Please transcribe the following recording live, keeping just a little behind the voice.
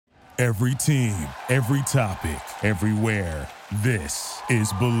Every team, every topic, everywhere. This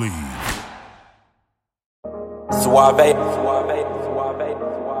is Believe. Suave.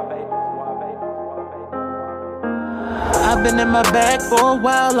 I've been in my bag for a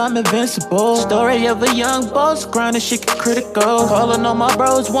while, I'm invincible. Story of a young boss, grinding shit get critical. Calling on my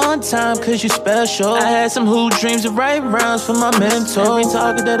bros one time, cause you special. I had some hoop dreams of right rounds for my mentor. Every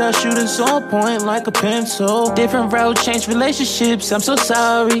target that I shoot is on point like a pencil. Different road, changed relationships, I'm so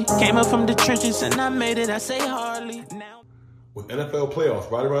sorry. Came up from the trenches and I made it, I say hardly. Now... With NFL playoffs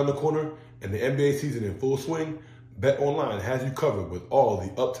right around the corner and the NBA season in full swing, BetOnline has you covered with all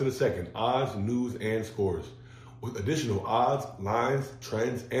the up-to-the-second odds, news, and scores. With additional odds, lines,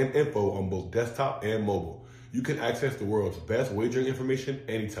 trends, and info on both desktop and mobile, you can access the world's best wagering information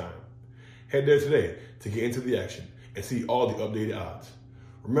anytime. Head there today to get into the action and see all the updated odds.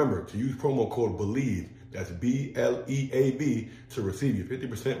 Remember to use promo code BELIEVE, that's BLEAV, to receive your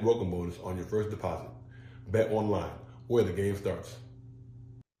 50% welcome bonus on your first deposit. BetOnline, where the game starts.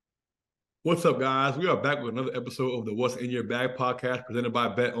 What's up, guys? We are back with another episode of the What's in Your Bag podcast presented by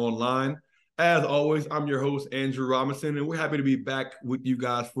BetOnline. As always, I'm your host, Andrew Robinson, and we're happy to be back with you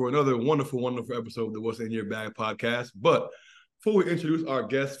guys for another wonderful episode of the What's in Your Bag podcast. But before we introduce our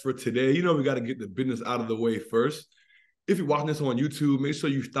guests for today, we got to get the business out of the way first. If you're watching this on YouTube, make sure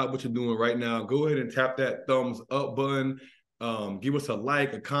you stop what you're doing right now. Go ahead and tap that thumbs up button. Give us a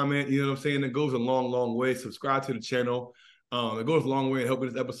like, a comment. You know what I'm saying? It goes a long way. Subscribe to the channel. It goes a long way in helping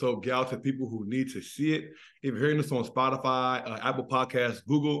this episode get out to people who need to see it. If you're hearing this on Spotify, Apple Podcasts,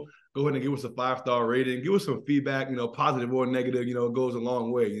 Google, go ahead and give us a 5-star rating. Give us some feedback, positive or negative. It goes a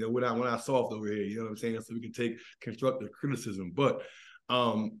long way. We're not soft over here. You know what I'm saying? So we can take constructive criticism. But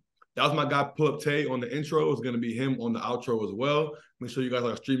that was my guy, Pull Up Tay, on the intro. It's going to be him on the outro as well. Make sure you guys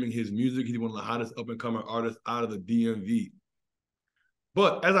are streaming his music. He's one of the hottest up-and-coming artists out of the DMV.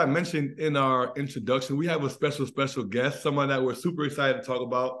 But as I mentioned in our introduction, we have a special guest, someone that we're super excited to talk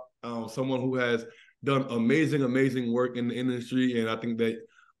about, someone who has done amazing work in the industry, and I think that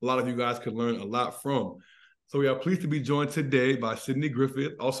a lot of you guys can learn a lot from. So we are pleased to be joined today by Sydney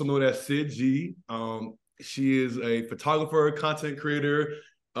Griffith, also known as Syd G. She is a photographer, content creator,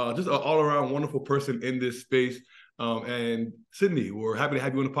 just an all-around wonderful person in this space. And Sydney, we're happy to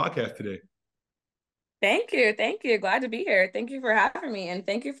have you on the podcast today. Thank you. Glad to be here. Thank you for having me, and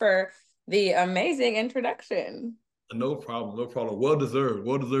thank you for the amazing introduction. No problem. Well deserved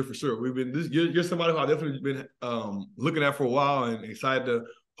for sure. You're somebody who I've definitely been looking at for a while and excited to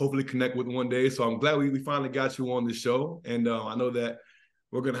hopefully connect with one day. So I'm glad we finally got you on the show, and I know that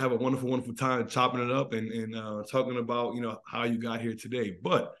we're gonna have a wonderful time chopping it up and talking about how you got here today.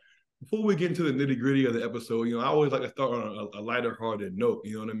 But before we get into the nitty gritty of the episode, I always like to start on a lighter hearted note.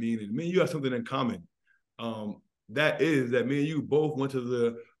 You know what I mean? And me and you have something in common. That is that me and you both went to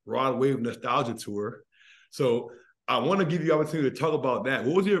the Rod Wave Nostalgia Tour. So I want to give you the opportunity to talk about that.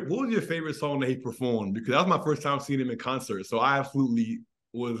 What was your favorite song that he performed? Because that was my first time seeing him in concert. So I absolutely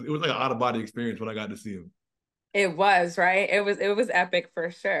it was like an out-of-body experience when I got to see him. It was, right? It was epic for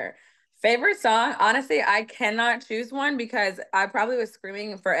sure. Favorite song? Honestly, I cannot choose one because I probably was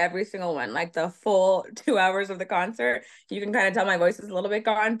screaming for every single one. Like the full 2 hours of the concert. You can kind of tell my voice is a little bit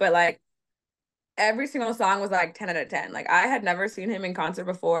gone, but like every single song was like 10 out of 10. Like I had never seen him in concert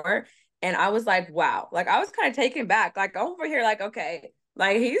before. And I was like, wow. Like I was kind of taken back. Like I'm over here like, okay,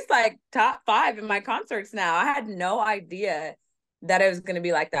 like he's like top 5 in my concerts now. I had no idea that it was going to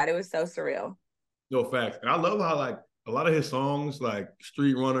be like that. It was so surreal. No, facts. And I love how like a lot of his songs, like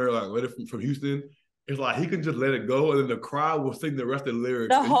Street Runner, like Let It from Houston, it's like he can just let it go and then the crowd will sing the rest of the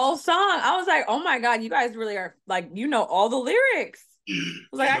lyrics. The whole song. I was like, oh my God, you guys really are like, all the lyrics. I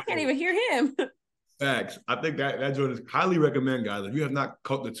was like, I can't even hear him. Facts. I think that joint is highly recommend, guys. If you have not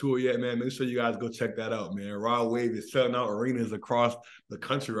caught the tour yet, man, make sure you guys go check that out, man. Rod Wave is selling out arenas across the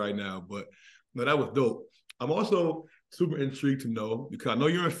country right now. But that was dope. I'm also super intrigued to know, because I know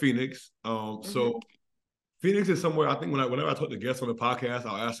you're in Phoenix. So Phoenix is somewhere, I think whenever I talk to guests on the podcast,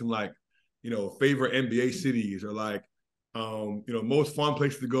 I'll ask them like, favorite NBA cities or like, most fun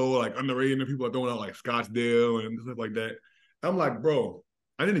places to go, like underrated, and people are throwing out like Scottsdale and stuff like that. I'm like, bro,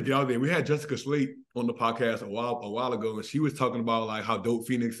 I need to get out there. We had Jessica Slate on the podcast a while ago, and she was talking about like how dope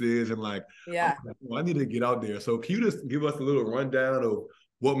Phoenix is, and like, yeah, I need to get out there. So can you just give us a little rundown of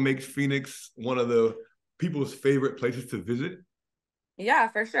what makes Phoenix one of the people's favorite places to visit? Yeah,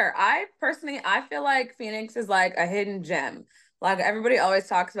 for sure. I feel like Phoenix is like a hidden gem. Like everybody always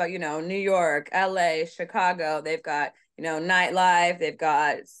talks about, New York, LA, Chicago. They've got, nightlife, they've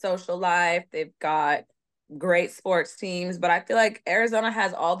got social life, they've got great sports teams. But I feel like Arizona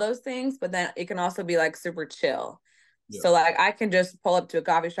has all those things, but then it can also be like super chill. Yeah. So like I can just pull up to a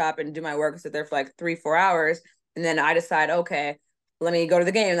coffee shop and do my work, sit there for like 3-4 hours, and then I decide, okay, let me go to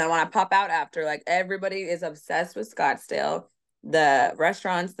the game, and I want to pop out after. Like everybody is obsessed with Scottsdale. The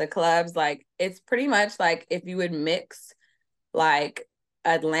restaurants, the clubs, like it's pretty much like if you would mix like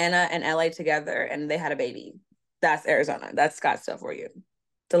Atlanta and LA together and they had a baby. That's Arizona. That's Scottsdale for you.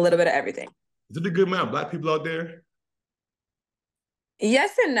 It's a little bit of everything. Is it a good amount of Black people out there?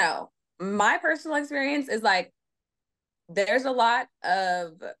 Yes and no. My personal experience is like there's a lot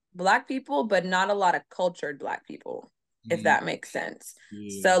of Black people, but not a lot of cultured Black people, if Mm, that makes sense.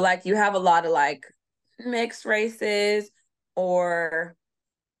 yeah. So like you have a lot of like mixed races, or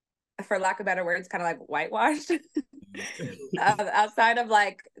for lack of better words, kind of like whitewashed. Outside of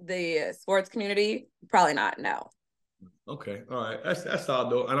like the sports community, probably not. No. Okay, all right, that's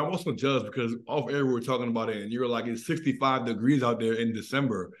solid though. And I'm also jealous because off air we were talking about it, and you were like, it's 65 degrees out there in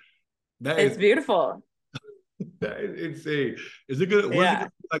December. That It's is beautiful. that is insane. Is it gonna? When's it Yeah.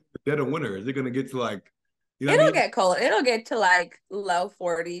 gonna be like the dead of winter? Is it gonna get to like, you know what I It'll mean? get cold. It'll get to like low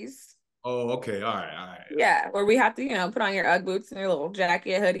 40s. Oh, okay, all right. Yeah, where we have to, put on your Ugg boots and your little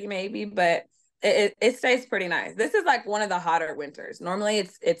jacket, hoodie, maybe, but it stays pretty nice. This is like one of the hotter winters. Normally,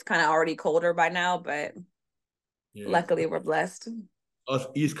 it's kind of already colder by now, but Yeah, luckily we're blessed. us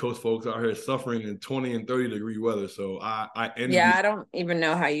East Coast folks out here suffering in 20 and 30-degree weather. So I Yeah, envy. I don't even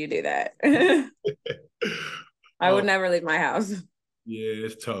know how you do that. I would um, never leave my house. yeah,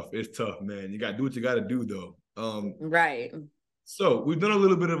 it's tough. It's tough, man. You gotta do what you gotta do, though. Right. So we've done a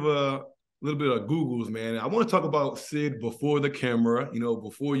little bit of Googles, man. I want to talk about Syd before the camera,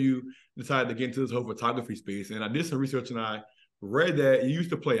 before you decided to get into this whole photography space. And I did some research and I read that you used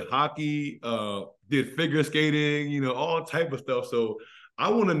to play hockey, did figure skating, all type of stuff. So I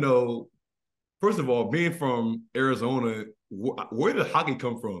want to know, first of all, being from Arizona, where did hockey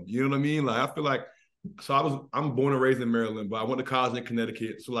come from? You know what I mean? Like I feel like I'm born and raised in Maryland, but I went to college in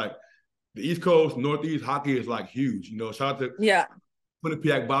Connecticut. So like the East Coast, Northeast hockey is like huge. Shout out to Yeah.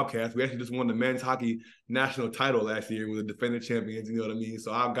 Quinnipiac Bobcats. We actually just won the men's hockey national title last year. We were the defending champions, you know what I mean?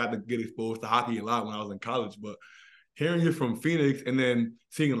 So I got to get exposed to hockey a lot when I was in college. But hearing you from Phoenix and then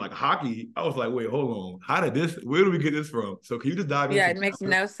seeing like hockey, I was like, wait, hold on. Where did we get this from? So can you just dive Yeah, into it makes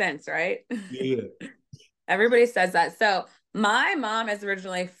no sense, right? Yeah. Everybody says that. So my mom is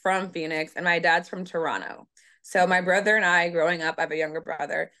originally from Phoenix and my dad's from Toronto. So my brother and I, growing up, I have a younger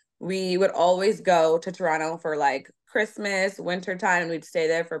brother. We would always go to Toronto for like Christmas, winter time. We'd stay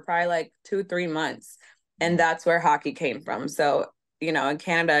there for probably like 2-3 months. And that's where hockey came from. So, in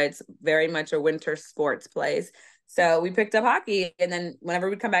Canada, it's very much a winter sports place. So we picked up hockey. And then whenever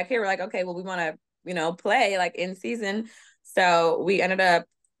we come back here, we're like, okay, well, we want to, play like in season. So we ended up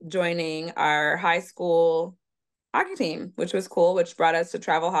joining our high school hockey team, which was cool, which brought us to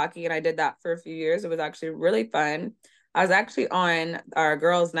travel hockey. And I did that for a few years. It was actually really fun. I was actually on our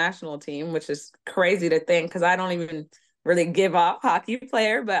girls' national team, which is crazy to think because I don't even really give off hockey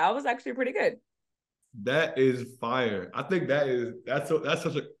player, but I was actually pretty good. That is fire. I think that's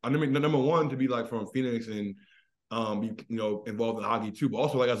such a, I mean, number one, to be like from Phoenix and be involved in hockey too, but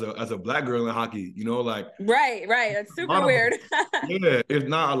also like as a Black girl in hockey, like Right. It's a lot super of us, weird. yeah, it's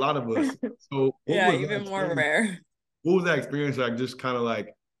not a lot of us. So Yeah, even more rare. what was that experience like, just kind of like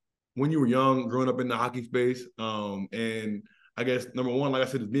when you were young, growing up in the hockey space? And I guess number one, like I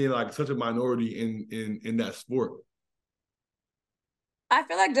said, is being like such a minority in that sport. I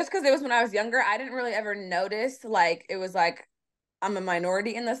feel like just because it was when I was younger, I didn't really ever notice like it was like I'm a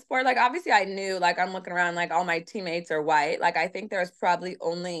minority in the sport. Like obviously I knew, like I'm looking around, like all my teammates are white. Like I think there was probably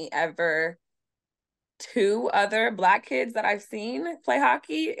only ever two other Black kids that I've seen play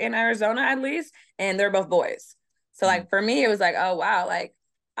hockey in Arizona at least, and they're both boys. So like for me, it was like, oh wow, like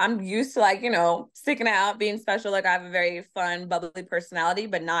I'm used to like, sticking out, being special. Like I have a very fun, bubbly personality,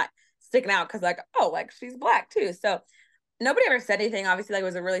 but not sticking out because like, oh, like she's Black too. So nobody ever said anything. Obviously, like it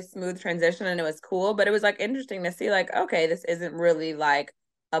was a really smooth transition and it was cool, but it was like interesting to see like, okay, this isn't really like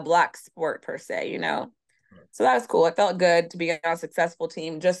a Black sport per se. So that was cool. It felt good to be on a successful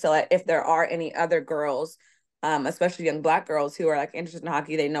team, just so like if there are any other girls, especially young Black girls who are like interested in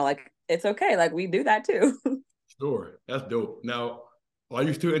hockey, they know like it's okay. Like we do that too. Sure, that's dope. Now, are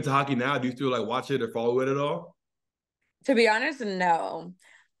you still into hockey now? Do you still like watch it or follow it at all? To be honest, no.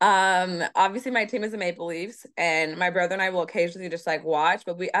 Obviously my team is the Maple Leafs and my brother and I will occasionally just like watch,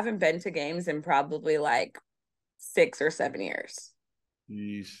 but we haven't been to games in probably like 6 or 7 years.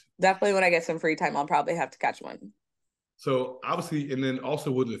 Yeesh. Definitely when I get some free time, I'll probably have to catch one. So obviously, and then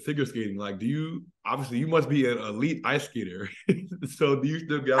also with the figure skating, like, you must be an elite ice skater. So do you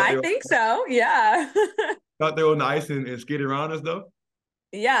still get I think so. Yeah. out there on the ice and skate around and stuff?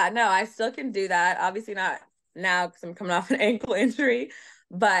 Yeah, no, I still can do that. Obviously not now because I'm coming off an ankle injury.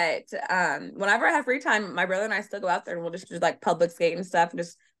 But whenever I have free time, my brother and I still go out there and we'll just do like public skate and stuff and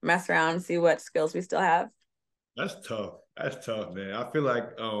just mess around and see what skills we still have. That's tough. That's tough, man. I feel like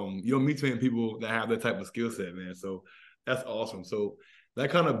you don't meet too many people that have that type of skill set, man. So that's awesome. So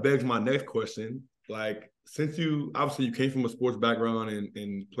that kind of begs my next question. Like, since you obviously you came from a sports background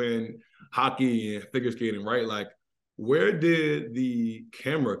and playing hockey and figure skating, right? Like, where did the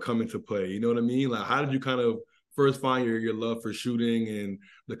camera come into play? You know what I mean? Like, how did you kind of first find your love for shooting and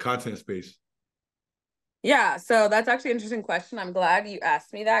the content space? Yeah, so that's actually an interesting question. I'm glad you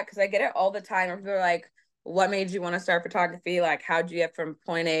asked me that because I get it all the time. People are like, what made you want to start photography? Like, how'd you get from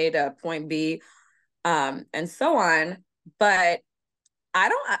point A to point B? And so on. But I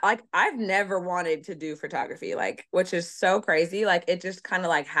don't like, I've never wanted to do photography, like, which is so crazy. Like, it just kind of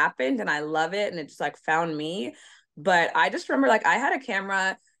like happened and I love it and it just like found me. But I just remember like I had a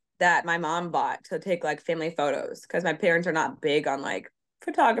camera that my mom bought to take like family photos because my parents are not big on like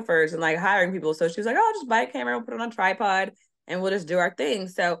photographers and like hiring people. So she was like, oh, I'll just buy a camera, we'll put it on a tripod and we'll just do our thing.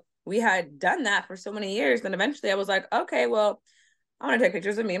 So we had done that for so many years. Then eventually I was like, okay, well, I want to take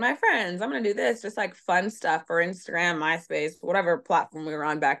pictures of me and my friends. I'm going to do this, just like fun stuff for Instagram, MySpace, whatever platform we were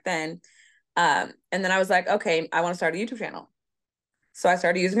on back then. And then I was like, okay, I want to start a YouTube channel. So I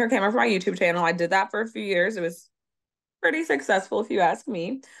started using her camera for my YouTube channel. I did that for a few years. It was pretty successful, if you ask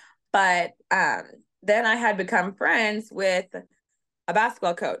me. But then I had become friends with a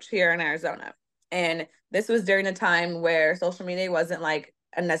basketball coach here in Arizona. And this was during a time where social media wasn't like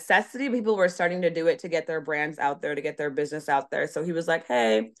a necessity. People were starting to do it to get their brands out there, to get their business out there. So he was like,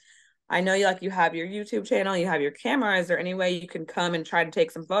 hey, I know you have your YouTube channel, you have your camera. Is there any way you can come and try to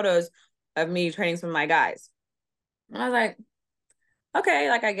take some photos of me training some of my guys? And I was like, okay,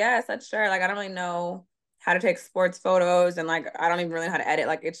 like I guess that's sure. Like I don't really know how to take sports photos and like I don't even really know how to edit.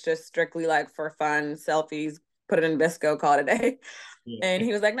 Like it's just strictly like for fun, selfies, put it in Visco, call it a day. Yeah. And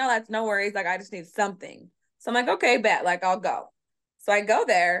he was like, no, that's no worries. Like I just need something. So I'm like, okay, bet, like I'll go. So I go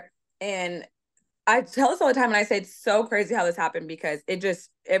there and I tell this all the time and I say it's so crazy how this happened because it just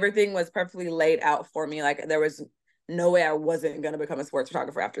everything was perfectly laid out for me. Like there was no way I wasn't gonna become a sports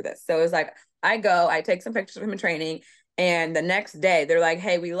photographer after this. So it was like I go, I take some pictures of him in training, and the next day they're like,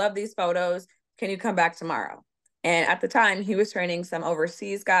 hey, we love these photos. Can you come back tomorrow? And at the time he was training some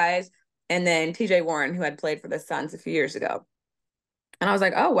overseas guys and then TJ Warren, who had played for the Suns a few years ago. And I was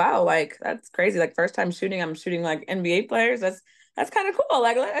like, oh wow, like that's crazy. Like first time shooting, I'm shooting like NBA players. That's kind of cool.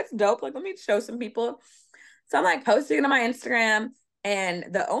 Like that's dope. Like let me show some people. So I'm like posting it on my Instagram, and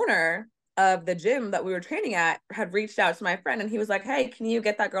the owner of the gym that we were training at had reached out to my friend, and he was like, hey, can you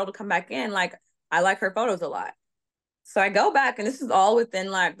get that girl to come back in? Like I like her photos a lot. So I go back, and this is all within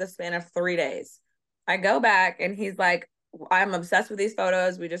like the span of 3 days. I go back, and he's like, I'm obsessed with these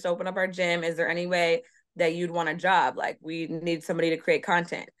photos. We just opened up our gym. Is there any way that you'd want a job? Like, we need somebody to create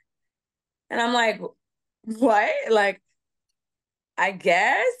content. And I'm like, what? Like, I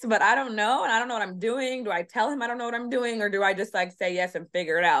guess, but I don't know. And I don't know what I'm doing. Do I tell him I don't know what I'm doing? Or do I just like say yes and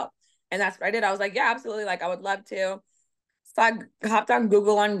figure it out? And that's what I did. I was like, yeah, absolutely. Like, I would love to. So I hopped on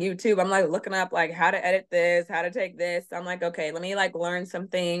Google on YouTube. I'm like looking up like how to edit this, how to take this. I'm like, okay, let me like learn some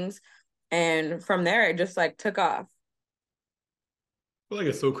things. And from there, it just like took off. Feel like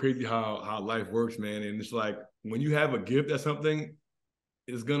it's so crazy how life works, man. And it's like when you have a gift at something,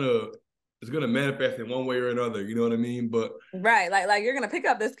 it's gonna it's gonna manifest in one way or another. You know what I mean? But Right. Like you're gonna pick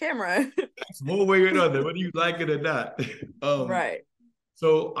up this camera. it's one way or another, whether you like it or not. Right.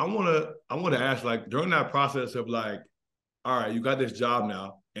 So I wanna ask, like, during that process of like, all right, you got this job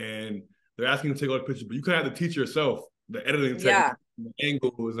now, and they're asking you to take all the pictures, but you kind of have to teach yourself the editing technique, Yeah. the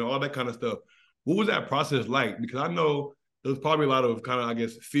angles, and all that kind of stuff. What was that process like? Because I know there was probably a lot of kind of, I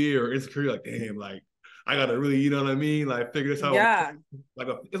guess, fear or insecurity, like, damn, like I gotta really, you know what I mean? Like figure this out. Yeah.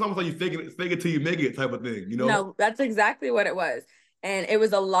 It's almost like you fake it till you make it type of thing, you know? No, that's exactly what it was. And it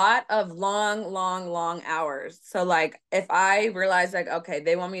was a lot of long, long, long hours. So like if I realized like, okay,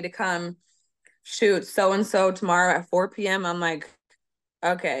 they want me to come shoot so and so tomorrow at 4 p.m., I'm like,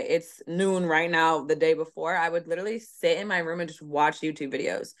 okay, it's noon right now, the day before. I would literally sit in my room and just watch YouTube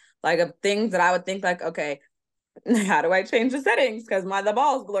videos, like of things that I would think like, okay, how do I change the settings? Because the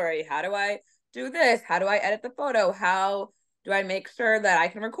ball's blurry. How do I do this? How do I edit the photo? How do I make sure that I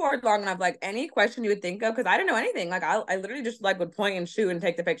can record long enough? Like any question you would think of, because I didn't know anything. Like I literally just like would point and shoot and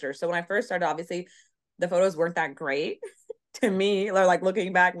take the picture. So when I first started, obviously the photos weren't that great to me. Or like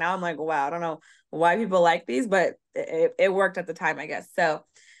looking back now, I'm like, wow, I don't know why people like these, but it worked at the time, I guess. So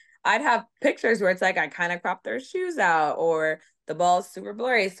I'd have pictures where it's like I kind of crop their shoes out or the ball's super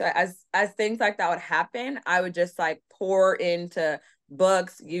blurry. So as things like that would happen, I would just like pour into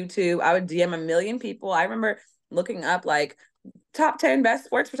books, YouTube. I would DM a million people. I remember looking up like top 10 best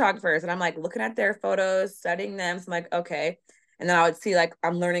sports photographers, and I'm like looking at their photos, studying them. So I'm like, okay. And then I would see like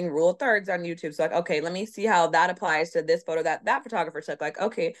I'm learning rule of thirds on YouTube. So like, okay, let me see how that applies to this photo that photographer took. Like,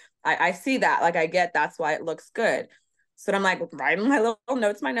 okay, I see that. Like I get that's why it looks good. So then I'm like writing my little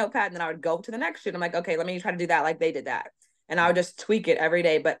notes, my notepad, and then I would go to the next shoot. I'm like, okay, let me try to do that like they did that. And I would just tweak it every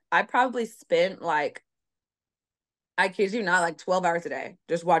day. But I probably spent like, I kid you not, like 12 hours a day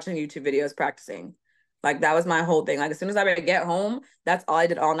just watching YouTube videos, practicing. Like that was my whole thing. Like as soon as I would get home, that's all I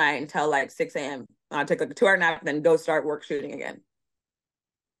did all night until like 6 a.m. I'd take like a 2 hour nap and then go start work shooting again.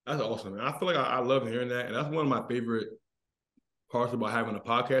 That's awesome, man. I feel like I love hearing that. And that's one of my favorite parts about having a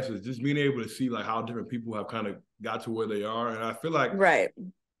podcast is just being able to see like how different people have kind of got to where they are. And I feel like right.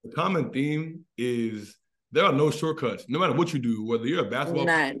 the common theme is there are no shortcuts, no matter what you do, whether you're a basketball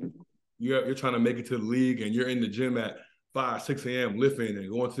player, you're trying to make it to the league and you're in the gym at 5, 6 a.m. lifting and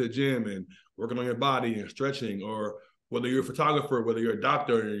going to the gym and working on your body and stretching, or whether you're a photographer, whether you're a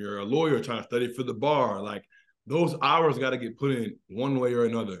doctor, or you're a lawyer trying to study for the bar, like those hours got to get put in one way or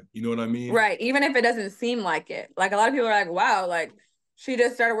another. You know what I mean? Right. Even if it doesn't seem like it. Like a lot of people are like, wow, like she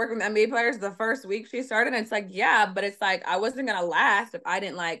just started working with NBA players the first week she started. And it's like, yeah, but it's like I wasn't going to last if I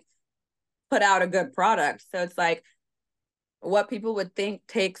didn't like put out a good product. So it's like what people would think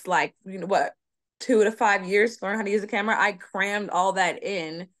takes like, you know, what, 2 to 5 years to learn how to use a camera. I crammed all that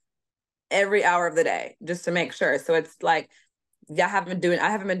in every hour of the day just to make sure. So it's like, yeah, I haven't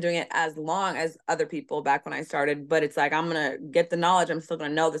been doing it as long as other people back when I started, but it's like, I'm going to get the knowledge. I'm still going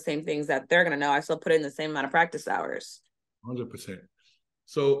to know the same things that they're going to know. I still put in the same amount of practice hours. 100%.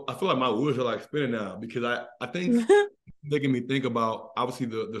 So I feel like my wheels are like spinning now because I think making me think about obviously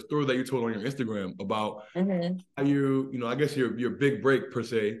the story that you told on your Instagram about how I guess your big break per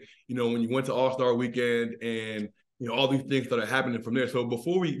se, when you went to All-Star Weekend and all these things that are happening from there. So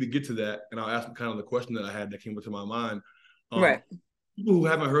before we get to that, and I'll ask kind of the question that I had that came into my mind. Right. People who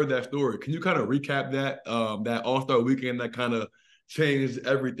haven't heard that story, can you kind of recap that All-Star Weekend that kind of changed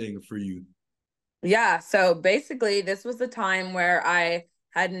everything for you? Yeah. So basically, this was the time where I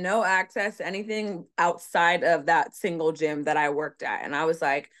had no access to anything outside of that single gym that I worked at. And I was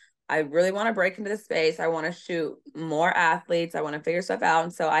like, I really want to break into the space. I want to shoot more athletes. I want to figure stuff out.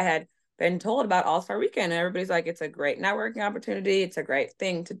 And so I had been told about All-Star Weekend. And everybody's like, it's a great networking opportunity. It's a great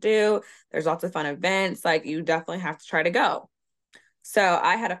thing to do. There's lots of fun events. Like, you definitely have to try to go. So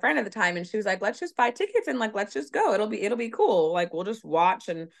I had a friend at the time and she was like, let's just buy tickets and like, let's just go. It'll be cool. Like, we'll just watch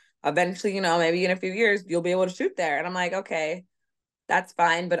and eventually, maybe in a few years, you'll be able to shoot there. And I'm like, okay, that's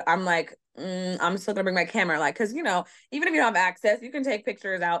fine. But I'm like, I'm still gonna bring my camera. Like, cause even if you don't have access, you can take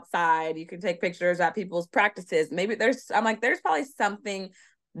pictures outside. You can take pictures at people's practices. Maybe there's probably something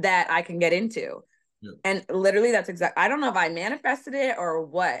that I can get into. Yeah. And literally that's I don't know if I manifested it or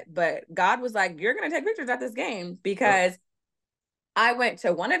what, but God was like, you're going to take pictures at this game because I went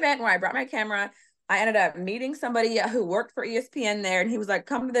to one event where I brought my camera. I ended up meeting somebody who worked for ESPN there. And he was like,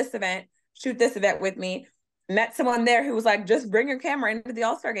 come to this event, shoot this event with me. Met someone there who was like, just bring your camera into the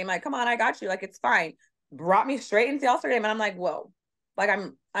All-Star game. Like, come on, I got you. Like, it's fine. Brought me straight into the All-Star game. And I'm like, whoa, like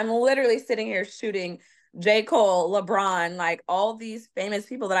I'm literally sitting here shooting J. Cole, LeBron, like all these famous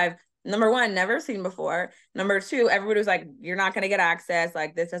people that I've, number one, never seen before. Number two, everybody was like, you're not going to get access.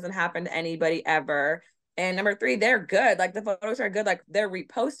 Like, this doesn't happen to anybody ever. And number three, they're good. Like, the photos are good. Like, they're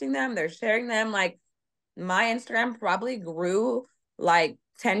reposting them. They're sharing them. Like, my Instagram probably grew like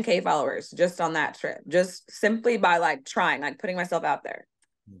 10K followers just on that trip, just simply by like trying, like putting myself out there.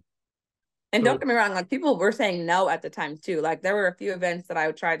 And don't get me wrong, like people were saying no at the time too. Like there were a few events that I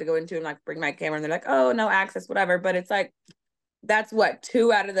tried to go into and like bring my camera and they're like, oh, no access, whatever. But it's like, that's what,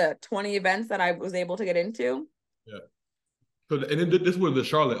 2 out of the 20 events that I was able to get into. Yeah. So, and then this was the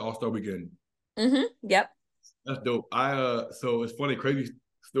Charlotte All-Star Weekend. Yep. That's dope. So it's funny, crazy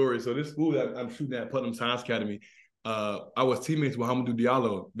story. So this school that I'm shooting at, Putnam Science Academy, I was teammates with Hamidou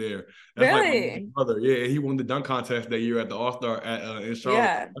Diallo there. That's really? Like my brother. Yeah, he won the dunk contest that year at the All-Star in Charlotte.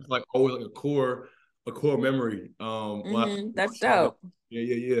 Yeah. That's like always like a core memory. That's dope.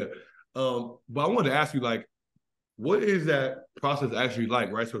 Yeah. But I wanted to ask you, like, what is that process actually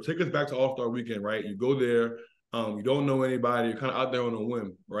like, right? So take us back to All-Star Weekend, right? You go there, you don't know anybody, you're kind of out there on a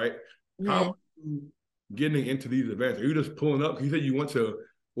whim, right? How are you getting into these events? Are you just pulling up? You said you went to,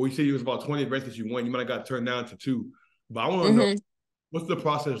 well, you said it was about 20 events that you won. You might have got turned down to 2. But I want to know, what's the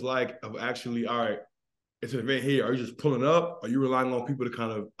process like of actually, all right, it's an event here. Are you just pulling up? Are you relying on people to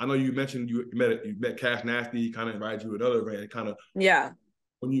kind of, I know you mentioned you met Cash Nasty, kind of invited you to another event, kind of. Yeah.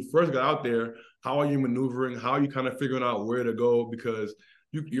 When you first got out there, how are you maneuvering? How are you kind of figuring out where to go? Because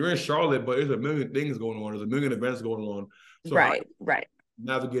you're in Charlotte, but there's a million things going on. There's a million events going on. So right. Right.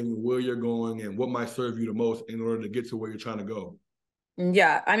 navigating where you're going and what might serve you the most in order to get to where you're trying to go.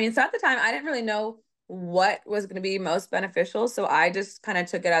 Yeah. I mean, so at the time, I didn't really know what was going to be most beneficial. So I just kind of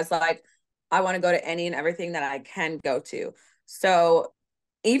took it as like, I want to go to any and everything that I can go to. So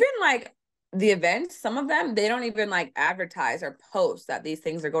even like the events, some of them, they don't even like advertise or post that these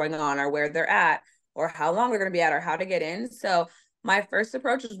things are going on or where they're at or how long they're going to be at or how to get in. So my first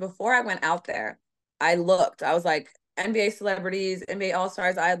approach was before I went out there, I looked, I was like, NBA celebrities, NBA All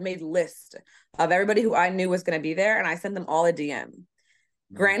Stars. I had made lists of everybody who I knew was going to be there, and I sent them all a DM.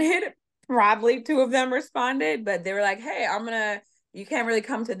 Granted, probably two of them responded, but they were like, hey, you can't really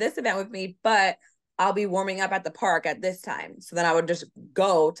come to this event with me, but I'll be warming up at the park at this time. So then I would just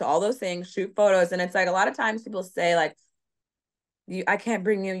go to all those things, shoot photos. And it's like a lot of times people say, like, I can't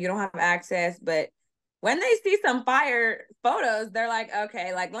bring you, you don't have access. But when they see some fire photos, they're like,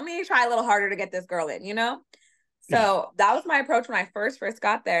 okay, like, let me try a little harder to get this girl in, you know? So that was my approach when I first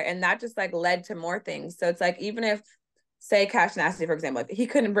got there. And that just like led to more things. So it's like, even if, say, Cash Nasty, for example, he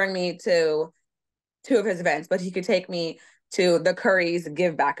couldn't bring me to two of his events, but he could take me to the Curry's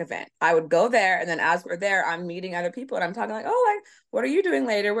Give Back event. I would go there, and then as we're there, I'm meeting other people, and I'm talking like, oh, like, what are you doing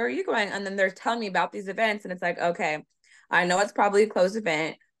later? Where are you going? And then they're telling me about these events, and it's like, okay, I know it's probably a closed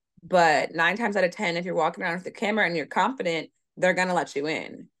event, but 9 times out of 10, if you're walking around with the camera and you're confident, they're gonna let you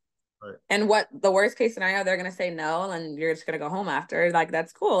in. Right. And what the worst case scenario, they're gonna say no, and you're just gonna go home after. Like,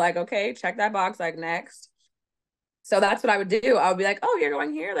 that's cool. Like, okay, check that box. Like, next. So that's what I would do. I would be like, oh, you're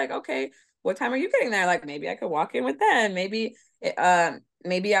going here? Like, okay, what time are you getting there? Like, maybe I could walk in with them. Maybe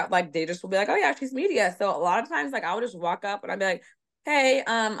like they just will be like, oh yeah, she's media. So a lot of times, like, I would just walk up and I'd be like, hey,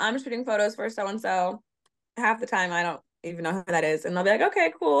 I'm shooting photos for so and so. Half the time I don't even know who that is. And they'll be like,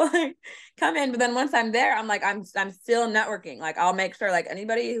 okay, cool. Like, come in. But then once I'm there, I'm like, I'm still networking. Like, I'll make sure, like,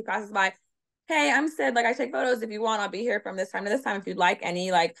 anybody who passes by, hey, I'm Syd, like, I take photos. If you want, I'll be here from this time to this time. If you'd like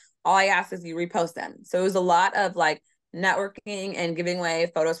any, like, all I ask is you repost them. So it was a lot of like networking and giving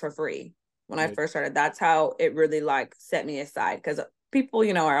away photos for free when I first started. That's how it really like set me aside, because people,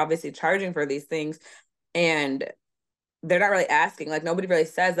 you know, are obviously charging for these things, and they're not really asking. Like, nobody really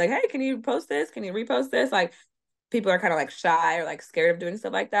says like, hey, can you post this? Can you repost this? Like, people are kind of like shy or like scared of doing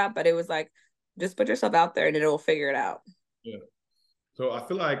stuff like that. But it was like, just put yourself out there and it'll figure it out. Yeah. So I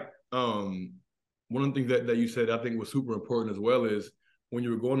feel like one of the things that you said I think was super important as well is when you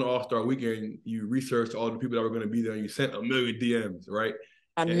were going to All-Star Weekend, you researched all the people that were going to be there and you sent a million DMs, right?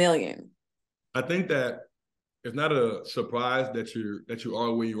 A million. I think that it's not a surprise that you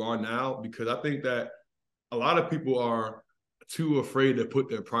are where you are now, because I think that a lot of people are too afraid to put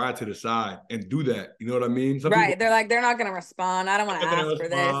their pride to the side and do that. You know what I mean? Some Right. people, They're like, they're not going to respond. I don't want to I'm not gonna ask for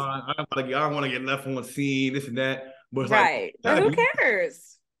this. respond. I don't want to get left on scene, this and that. But it's like, Right. But who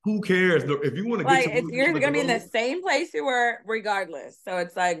cares? who cares? If you want to get Like, to where you you're want to gonna be in the go, same place you were regardless. So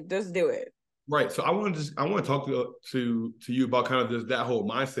it's like, just do it. right. So I want to talk to you about kind of just that whole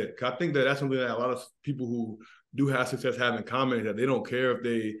mindset. Cause I think that that's something that a lot of people who do have success have in common, that they don't care if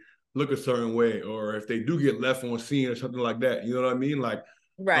they look a certain way or if they do get left on scene or something like that. You know what I mean? Like,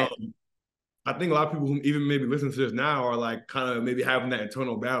 Right. I think a lot of people who even maybe listen to this now are like kind of maybe having that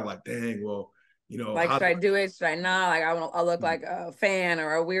internal battle, like, dang, well, you know, Like, should I do it? Should I not? Like, I'll look like a fan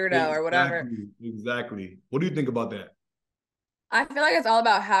or a weirdo or whatever. Exactly. What do you think about that? I feel like it's all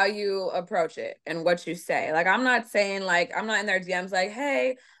about how you approach it and what you say. Like, I'm not saying, like, I'm not in their DMs like,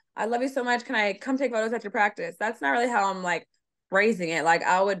 hey, I love you so much. Can I come take photos at your practice? That's not really how I'm like phrasing it. Like,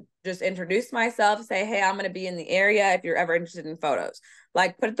 I would just introduce myself, say, hey, I'm going to be in the area if you're ever interested in photos.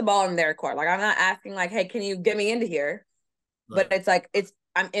 Like, put the ball in their court. Like, I'm not asking, like, hey, can you get me into here? Right. But it's like,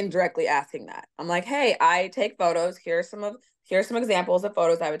 I'm indirectly asking that. I'm like, hey, I take photos. Here's some examples of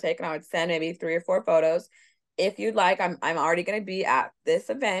photos I would take, and I would send maybe 3 or 4 photos. If you'd like, I'm already going to be at this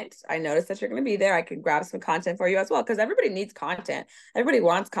event. I noticed that you're going to be there. I could grab some content for you as well, because everybody needs content. Everybody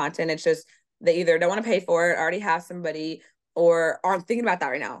wants content. It's just they either don't want to pay for it, already have somebody, or aren't thinking about that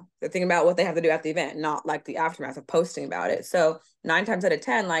right now. They're thinking about what they have to do at the event, not like the aftermath of posting about it. So 9 times out of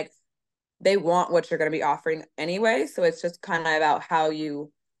 10, like, they want what you're going to be offering anyway. So it's just kind of about how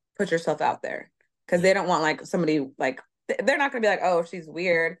you put yourself out there, because they don't want like somebody like, they're not going to be like, oh, she's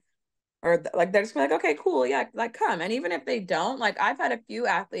weird, or like, they're just gonna be like, okay, cool, yeah, like, come. And even if they don't, like, I've had a few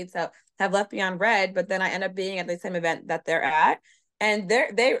athletes that have left me on red, but then I end up being at the same event that they're at, and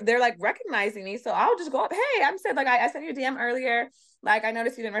they're like recognizing me. So I'll just go up, hey, I'm Syd, like, I sent you a DM earlier, like, I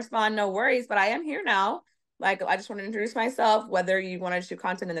noticed you didn't respond, no worries, but I am here now. Like, I just want to introduce myself, whether you want to shoot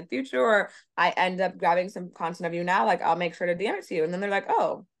content in the future or I end up grabbing some content of you now, like, I'll make sure to DM it to you. And then they're like,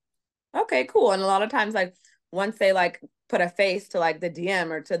 oh, okay, cool. And a lot of times, like, once they like put a face to like the DM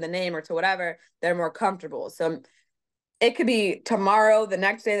or to the name or to whatever, they're more comfortable. So it could be tomorrow, the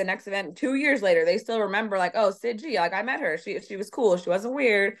next day, the next event, 2 years later, they still remember like, oh, Syd G, like I met her. She was cool. She wasn't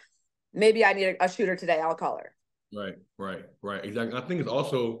weird. Maybe I need a shooter today. I'll call her. Right. Exactly. I think it's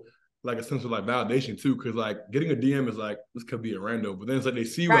also like a sense of like validation too, because like getting a DM is like this could be a rando, but then it's like they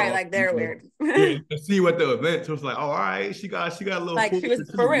see right, like they're weird. Yeah, they see what the event, so it's like, oh, all right, she got a little like she was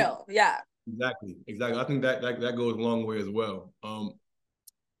for real, yeah. Exactly. I think that goes a long way as well.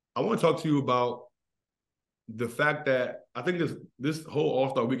 I want to talk to you about the fact that I think this whole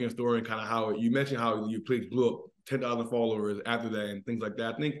All-Star Weekend story and kind of how you mentioned how your page blew up 10,000 followers after that and things like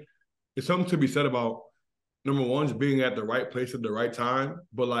that. I think it's something to be said about number one, just being at the right place at the right time,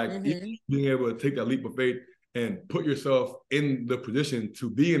 but like being able to take that leap of faith and put yourself in the position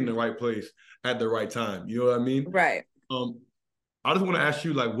to be in the right place at the right time. You know what I mean? Right. I just want to ask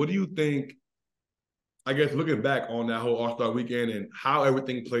you, like, what do you think, I guess, looking back on that whole All-Star Weekend and how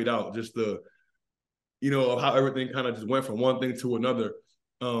everything played out, just how everything kind of just went from one thing to another.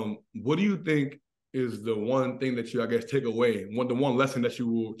 What do you think is the one thing that you, I guess, take away? The one lesson that you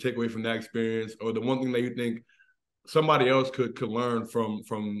will take away from that experience, or the one thing that you think somebody else could learn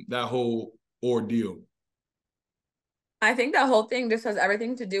from that whole ordeal? I think the whole thing just has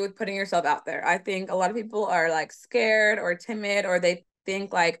everything to do with putting yourself out there. I think a lot of people are like scared or timid, or they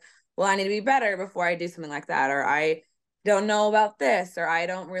think like, well, I need to be better before I do something like that, or I don't know about this, or I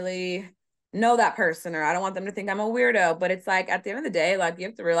don't really know that person, or I don't want them to think I'm a weirdo. But it's like at the end of the day, like you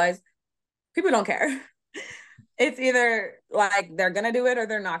have to realize people don't care. It's either like they're gonna do it or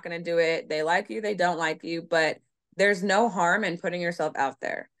they're not gonna do it. They like you, they don't like you, but there's no harm in putting yourself out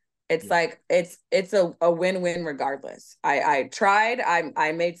there. It's like it's a win-win regardless. I tried,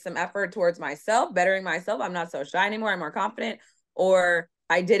 I made some effort towards myself, bettering myself. I'm not so shy anymore, I'm more confident, or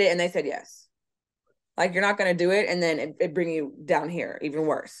I did it and they said yes. Like you're not gonna do it and then it bring you down here even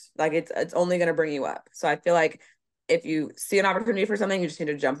worse. Like it's only gonna bring you up. So I feel like if you see an opportunity for something, you just need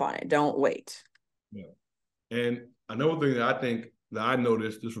to jump on it. Don't wait. Yeah. And another thing that I think that I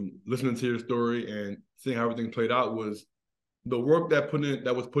noticed just from listening to your story and seeing how everything played out was the work that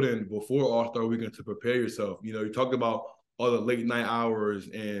was put in before All-Star Weekend to prepare yourself. You know, you talked about all the late night hours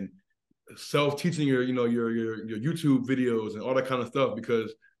and self-teaching your YouTube videos and all that kind of stuff,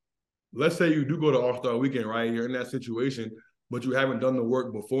 because let's say you do go to All-Star Weekend, right? You're in that situation, but you haven't done the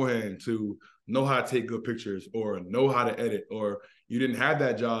work beforehand to know how to take good pictures or know how to edit, or you didn't have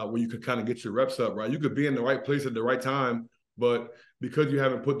that job where you could kind of get your reps up, right? You could be in the right place at the right time, but because you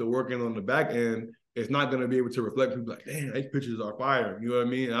haven't put the work in on the back end, it's not going to be able to reflect people like, damn, these pictures are fire. You know what I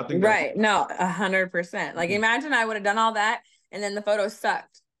mean? I think right. No, 100%. Like imagine I would have done all that and then the photos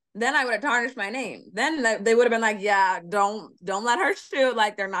sucked. Then I would have tarnished my name. Then they would have been like, yeah, don't let her shoot.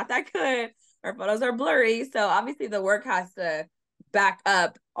 Like they're not that good. Her photos are blurry. So obviously the work has to back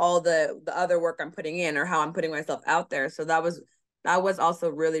up all the other work I'm putting in or how I'm putting myself out there. So that was also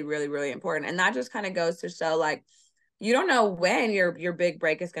really, really, really important. And that just kind of goes to show like, you don't know when your big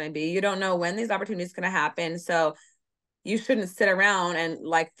break is going to be. You don't know when these opportunities going to happen. So you shouldn't sit around and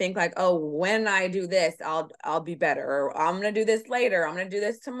like think like, oh, when I do this, I'll be better, or I'm going to do this later. I'm going to do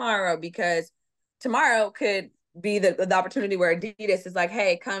this tomorrow, because tomorrow could be the opportunity where Adidas is like,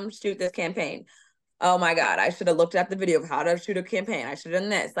 hey, come shoot this campaign. Oh my God, I should have looked at the video of how to shoot a campaign. I should have done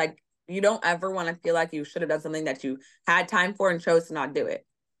this. Like, you don't ever want to feel like you should have done something that you had time for and chose to not do it.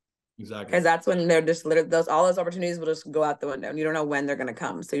 Exactly. Because that's when they're just literally all those opportunities will just go out the window and you don't know when they're going to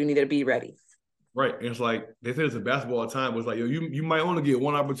come. So you need to be ready. Right. And it's like they said it's a basketball time. It's like, yo, you might only get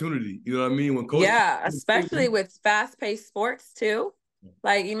one opportunity. You know what I mean? When coach, especially with fast-paced sports too.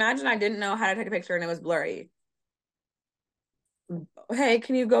 Like imagine I didn't know how to take a picture and it was blurry. Hey,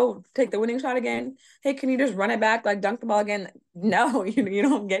 can you go take the winning shot again? Hey, can you just run it back, like dunk the ball again? No, you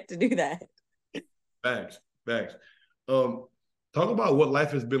don't get to do that. Facts. Talk about what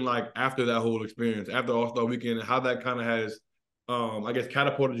life has been like after that whole experience, after All-Star Weekend, and how that kind of has, I guess,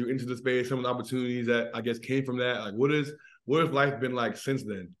 catapulted you into the space, some of the opportunities that I guess came from that. Like, what has life been like since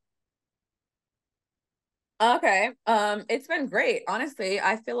then? Okay. It's been great. Honestly,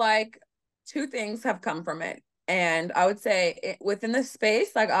 I feel like two things have come from it. And I would say within the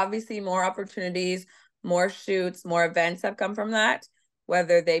space, like obviously more opportunities, more shoots, more events have come from that,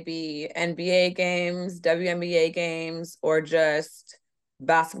 whether they be NBA games, WNBA games, or just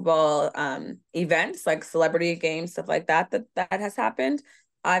basketball events like celebrity games, stuff like that has happened.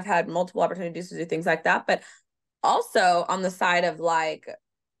 I've had multiple opportunities to do things like that. But also on the side of like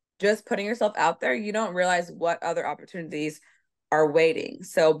just putting yourself out there, you don't realize what other opportunities are waiting.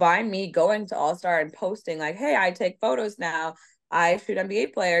 So by me going to All-Star and posting like, hey, I take photos now, I shoot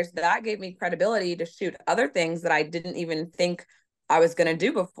NBA players, that gave me credibility to shoot other things that I didn't even think I was going to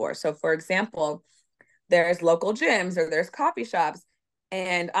do before. So for example, there's local gyms or there's coffee shops.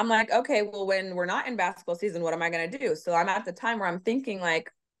 And I'm like, okay, well, when we're not in basketball season, what am I going to do? So I'm at the time where I'm thinking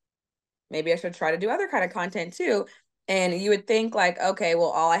like, maybe I should try to do other kind of content too. And you would think like, okay, well,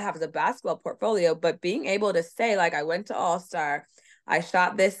 all I have is a basketball portfolio, but being able to say like, I went to All-Star, I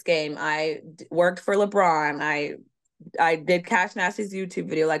shot this game, worked for LeBron, I did Cash Nasty's YouTube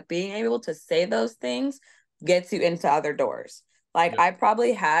video, like being able to say those things gets you into other doors. Like I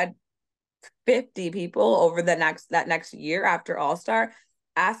probably had 50 people over that next year after All-Star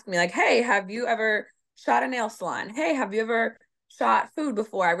ask me like, hey, have you ever shot a nail salon? Hey, have you ever shot food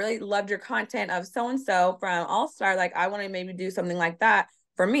before? I really loved your content of so and so from All-Star. Like I want to maybe do something like that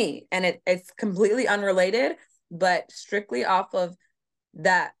for me. And it's completely unrelated, but strictly off of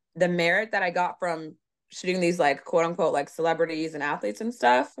that the merit that I got from shooting these like quote unquote like celebrities and athletes and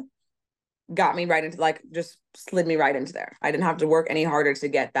stuff got me right into like just slid me right into there. I didn't have to work any harder to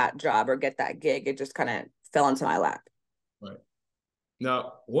get that job or get that gig. It just kind of fell into my lap. Right.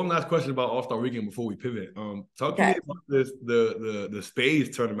 Now, one last question about All-Star Weekend before we pivot. Talk to me Okay. about the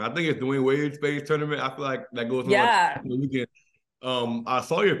Spades tournament. I think it's Dwayne Wade Spades tournament. I feel like that goes on Yeah. the weekend. I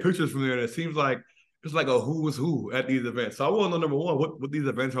saw your pictures from there, and it seems like it's like a who was who at these events. So I want to know, number one, what these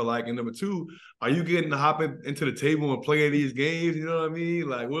events are like, and number two, are you getting to hop into the table and play these games? You know what I mean?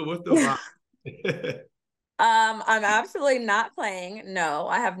 Like, what's the vibe? I'm absolutely not playing. No,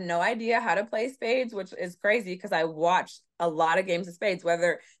 I have no idea how to play spades, which is crazy because I watched a lot of games of spades,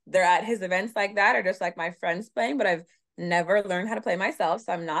 whether they're at his events like that or just like my friends playing, but I've never learned how to play myself,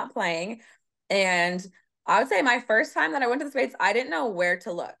 so I'm not playing. And I would say my first time that I went to the spades, I didn't know where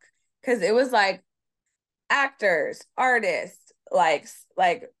to look because it was like actors, artists, like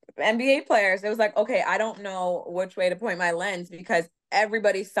NBA players. It was like, okay, I don't know which way to point my lens because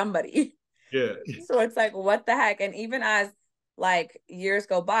everybody's somebody. Yeah. So it's like, what the heck? And even as like years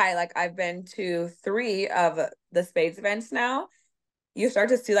go by, like I've been to 3 of the spades events now, you start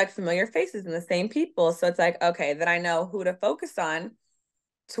to see like familiar faces and the same people. So it's like, okay, then I know who to focus on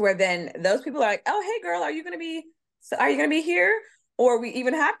to where then those people are like, oh, hey girl, are you gonna be here? Or we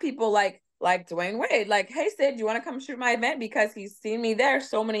even have people like Dwayne Wade, like, hey Syd, do you want to come shoot my event? Because he's seen me there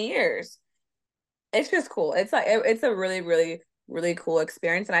so many years. It's just cool. It's like it's a really, really, really cool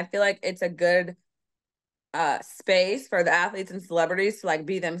experience. And I feel like it's a good space for the athletes and celebrities to like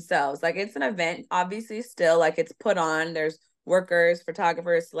be themselves. Like it's an event, obviously still like it's put on. There's workers,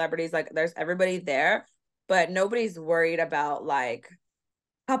 photographers, celebrities, like there's everybody there, but nobody's worried about like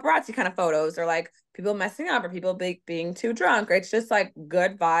paparazzi kind of photos or like people messing up or people being too drunk. Or it's just like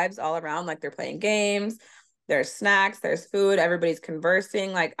good vibes all around. Like they're playing games, there's snacks, there's food, everybody's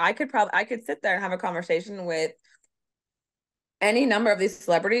conversing. Like I could sit there and have a conversation with any number of these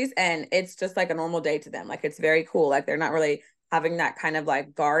celebrities and it's just like a normal day to them. Like it's very cool. Like they're not really having that kind of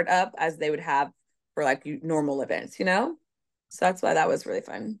like guard up as they would have for like normal events, you know? So that's why that was really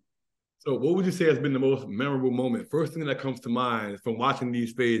fun. So, what would you say has been the most memorable moment? First thing that comes to mind from watching these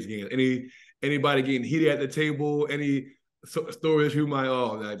spades games. Anybody getting heated at the table? Any stories you might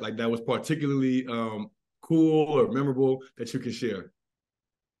that was particularly cool or memorable that you can share?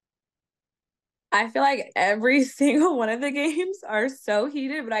 I feel like every single one of the games are so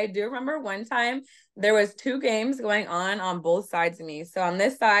heated, but I do remember one time there was 2 games going on both sides of me. So on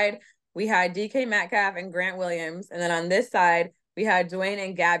this side, we had DK Metcalf and Grant Williams, and then on this side, we had Dwayne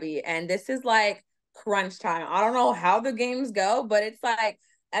and Gabby. And this is like crunch time. I don't know how the games go, but it's like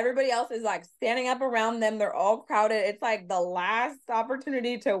everybody else is like standing up around them. They're all crowded. It's like the last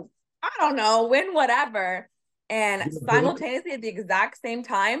opportunity to, I don't know, win whatever. And simultaneously at the exact same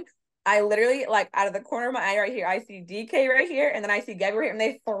time, I literally like out of the corner of my eye right here, I see DK right here, and then I see Gabby right here, and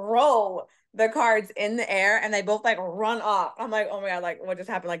they throw the cards in the air and they both like run off. I'm like, oh my God, like what just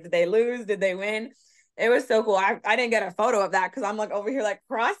happened? Like, did they lose? Did they win? It was so cool. I didn't get a photo of that because I'm like over here like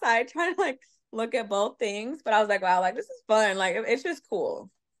cross-eyed trying to like look at both things. But I was like, wow, like this is fun. Like it's just cool.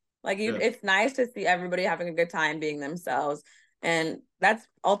 Like it's nice to see everybody having a good time being themselves. And that's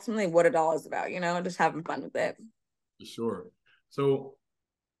ultimately what it all is about, you know, just having fun with it. For sure. So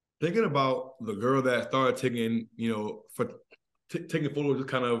thinking about the girl that started taking, taking photos just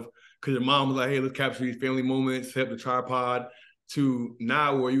kind of because your mom was like, hey, let's capture these family moments, set up the tripod, to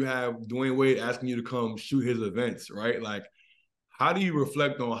now where you have Dwayne Wade asking you to come shoot his events, right? Like, how do you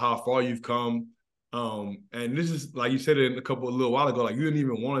reflect on how far you've come? And this is like you said it a little while ago, like you didn't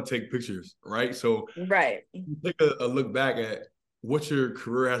even want to take pictures, right? So right. You take a look back at what your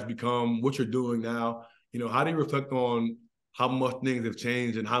career has become, what you're doing now. How do you reflect on how much things have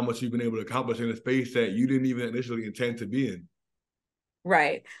changed and how much you've been able to accomplish in a space that you didn't even initially intend to be in?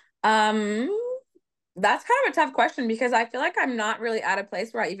 Right. That's kind of a tough question because I feel like I'm not really at a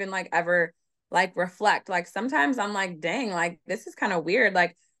place where I even like ever like reflect. Like sometimes I'm like, dang, like this is kind of weird.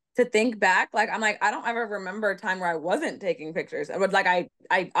 Like to think back, like I'm like, I don't ever remember a time where I wasn't taking pictures. But like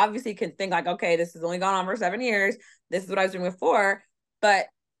I obviously can think like, okay, this has only gone on for 7 years. This is what I was doing before. But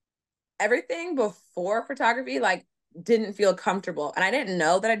everything before photography, like didn't feel comfortable. And I didn't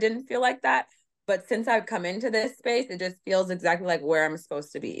know that I didn't feel like that. But since I've come into this space, it just feels exactly like where I'm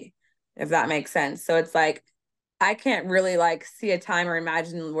supposed to be, if that makes sense. So it's like I can't really like see a time or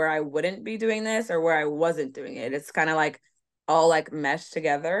imagine where I wouldn't be doing this or where I wasn't doing it. It's kind of like all like meshed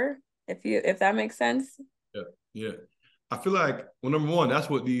together, if that makes sense. Yeah, yeah. I feel like, well, number one, that's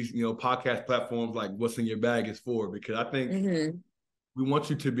what these, podcast platforms like What's in Your Bag is for, because I think we want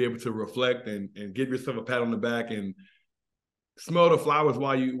you to be able to reflect and give yourself a pat on the back and smell the flowers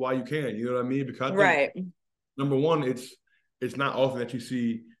while you can. You know what I mean? Because I think Right. number one, it's not often that you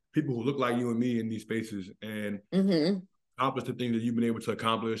see people who look like you and me in these spaces and accomplish the things that you've been able to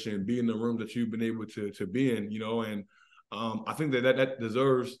accomplish and be in the rooms that you've been able to be in, and I think that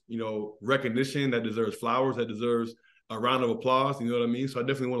deserves, recognition, that deserves flowers, that deserves a round of applause. You know what I mean? So I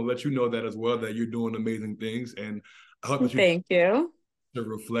definitely want to let you know that as well, that you're doing amazing things. And I hope that you Thank you. to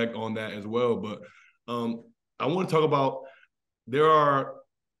reflect on that as well. But I want to talk about, there are,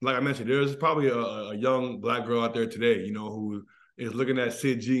 like I mentioned, there's probably a young Black girl out there today, who is looking at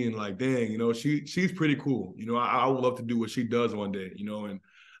Syd G and like, dang, she's pretty cool. I would love to do what she does one day, and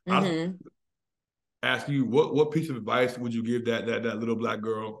I ask you, what piece of advice would you give that little Black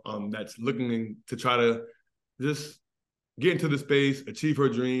girl that's looking to try to just get into the space, achieve her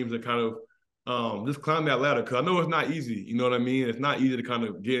dreams, and kind of just climb that ladder? Because I know it's not easy. You know what I mean? It's not easy to kind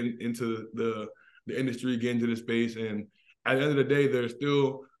of get into the industry, get into the space, and at the end of the day, there's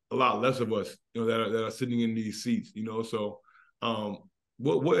still a lot less of us, that are sitting in these seats. So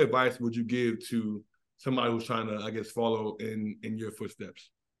what advice would you give to somebody who's trying to, I guess, follow in your footsteps?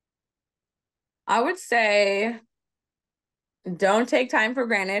 I would say don't take time for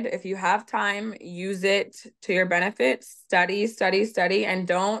granted. If you have time, use it to your benefit. Study, study, study, and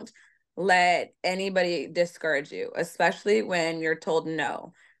don't let anybody discourage you, especially when you're told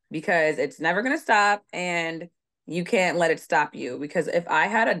no, because it's never going to stop and you can't let it stop you. Because if I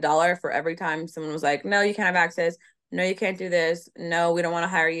had $1 for every time someone was like, no, you can't have access, no, you can't do this, no, we don't want to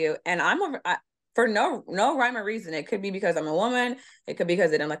hire you, and for no rhyme or reason. It could be because I'm a woman, it could be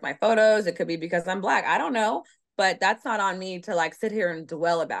because they didn't like my photos, it could be because I'm Black. I don't know, but that's not on me to like sit here and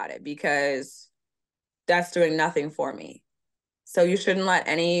dwell about it because that's doing nothing for me. So you shouldn't let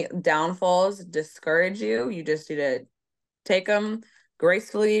any downfalls discourage you. You just need to take them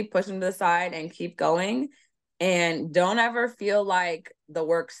gracefully, push them to the side, and keep going. And don't ever feel like the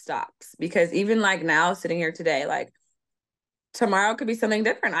work stops, because even like now, sitting here today, like tomorrow could be something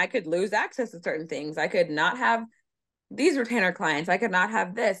different. I could lose access to certain things. I could not have these retainer clients. I could not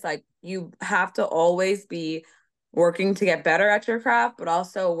have this. Like you have to always be working to get better at your craft, but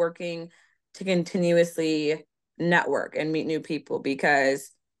also working to continuously network and meet new people,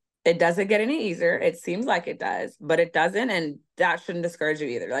 because it doesn't get any easier. It seems like it does, but it doesn't. And that shouldn't discourage you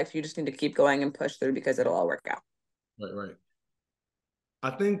either. Like you just need to keep going and push through because it'll all work out. Right, right. I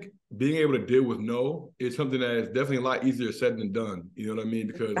think being able to deal with no is something that is definitely a lot easier said than done. You know what I mean?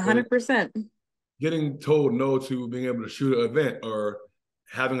 Because 100%. getting told no to being able to shoot an event, or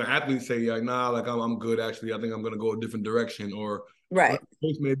having an athlete say like, nah, like I'm good, actually, I think I'm gonna go a different direction, or Right. whatever the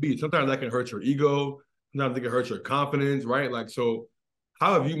case may be. Sometimes that can hurt your ego, sometimes it can hurt your confidence, right? Like, so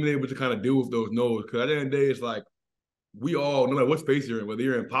how have you been able to kind of deal with those no's? Because at the end of the day, it's like, we all, no matter what space you're in, whether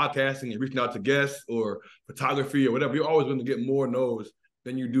you're in podcasting and reaching out to guests or photography or whatever, you're always going to get more no's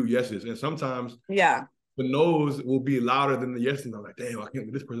than you do yeses. And sometimes Yeah. the no's will be louder than the yeses. And I'm like, damn, I can't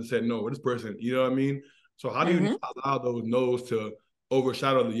believe this person said no, or this person, you know what I mean? So how do you allow those no's to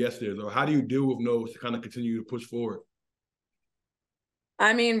overshadow the yeses? Or how do you deal with no's to kind of continue to push forward?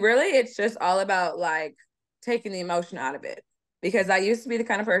 I mean, really, it's just all about like taking the emotion out of it. Because I used to be the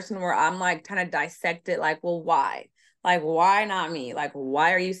kind of person where I'm like trying to dissect it, like, well, why? Like, why not me? Like,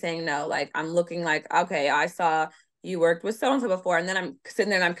 why are you saying no? Like, I'm looking like, okay, I saw you worked with so and so before, and then I'm sitting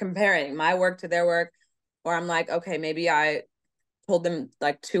there and I'm comparing my work to their work, or I'm like, okay, maybe I told them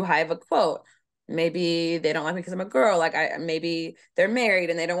like too high of a quote. Maybe they don't like me because I'm a girl. Like I maybe they're married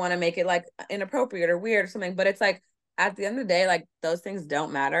and they don't want to make it like inappropriate or weird or something. But it's like at the end of the day, like those things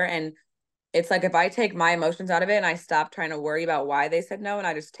don't matter. And it's like if I take my emotions out of it and I stop trying to worry about why they said no and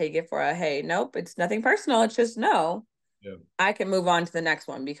I just take it for a hey, nope, it's nothing personal. It's just no. Yeah. I can move on to the next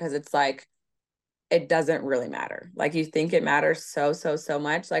one, because it's like it doesn't really matter. Like you think it matters so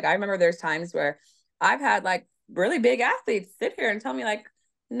much. Like I remember there's times where I've had like really big athletes sit here and tell me like,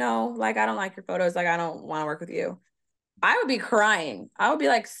 no, like I don't like your photos. Like I don't want to work with you. I would be crying. I would be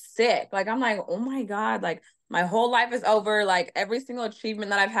like sick. Like I'm like, oh my God, like my whole life is over. Like every single achievement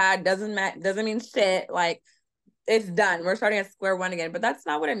that I've had doesn't mean shit. Like it's done. We're starting at square one again. But that's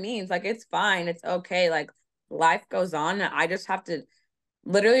not what it means. Like it's fine. It's okay. Like life goes on. I just have to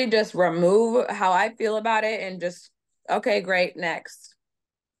literally just remove how I feel about it and just, okay, great, next.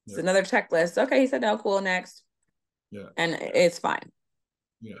 It's another checklist. Okay, he said no, cool, next. Yeah. And it's fine.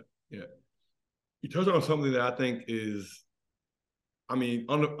 Yeah. Yeah. You touched on something that I think is, I mean,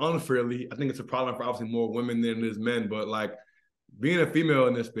 unfairly, I think it's a problem for obviously more women than it is men, but like being a female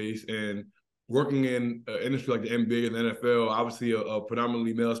in this space and working in an industry like the NBA and the NFL, obviously a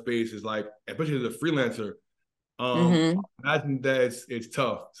predominantly male space is like, especially as a freelancer, imagine that it's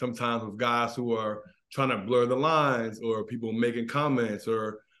tough sometimes with guys who are trying to blur the lines or people making comments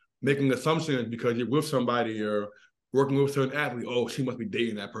or making assumptions because you're with somebody or working with a certain athlete. Oh, she must be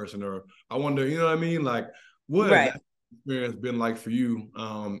dating that person. Or I wonder, you know what I mean? Like, what has that experience been like for you?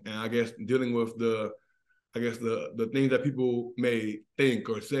 And I guess dealing with the things that people may think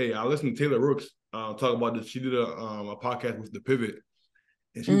or say. I listened to Taylor Rooks talk about this. She did a podcast with The Pivot,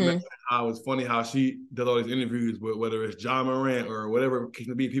 and she was mentioning how it's funny how she does all these interviews with whether it's John Morant or whatever it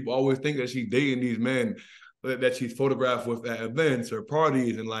can be. People always think that she's dating these men that she's photographed with at events or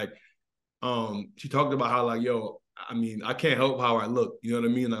parties, and like she talked about how like, yo, I mean, I can't help how I look. You know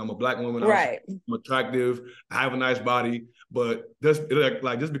what I mean? Like I'm a black woman, Right. I'm attractive, I have a nice body, but just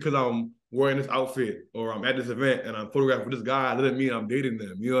just because I'm wearing this outfit or I'm at this event and I'm photographed with this guy, that doesn't mean I'm dating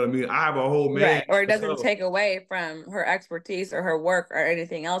them. You know what I mean? I have a whole man. Right. Or it doesn't take away from her expertise or her work or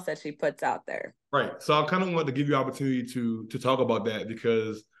anything else that she puts out there. Right. So I kind of want to give you opportunity to talk about that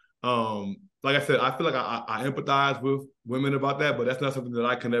because like I said, I feel like I empathize with women about that, but that's not something that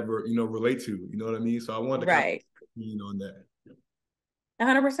I can ever, relate to. You know what I mean? So I wanted to kind of, on that.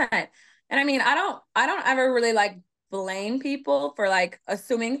 100%. And I mean, I don't ever really like blame people for like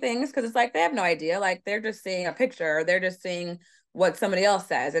assuming things because it's like they have no idea. Like they're just seeing a picture or they're just seeing what somebody else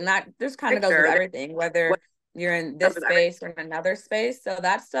says. And that just kind of goes with everything, whether you're in this space or in another space. So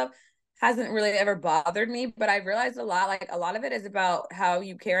that stuff hasn't really ever bothered me, but I've realized a lot of it is about how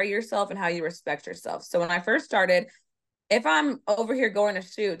you carry yourself and how you respect yourself. So when I first started, if I'm over here going to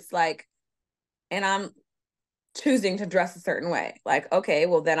shoots, like, and I'm choosing to dress a certain way, like, okay,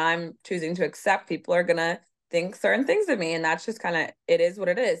 well, then I'm choosing to accept people are gonna think certain things of me. And that's just kind of, it is what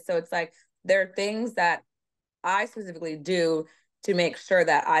it is. So it's like, there are things that I specifically do to make sure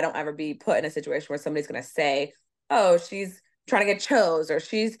that I don't ever be put in a situation where somebody's going to say, oh, she's trying to get chose or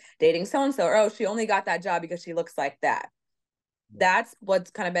she's dating so-and-so or, oh, she only got that job because she looks like that. That's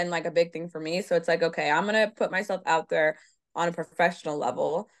what's kind of been like a big thing for me. So it's like, okay, I'm going to put myself out there on a professional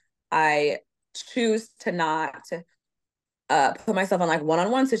level. I choose to not put myself on like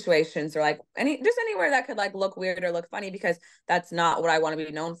one-on-one situations or like anywhere that could like look weird or look funny because that's not what I want to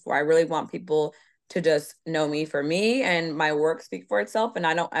be known for. I really want people to just know me for me and my work speak for itself. And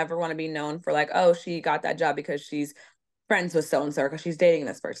I don't ever want to be known for like, oh, she got that job because she's friends with so-and-so or because she's dating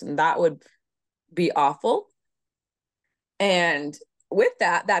this person. That would be awful. And with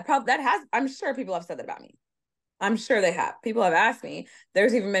that I'm sure people have said that about me. I'm sure they have. People have asked me.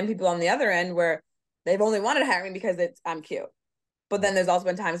 There's even been people on the other end where they've only wanted to hire me because I'm cute. But then there's also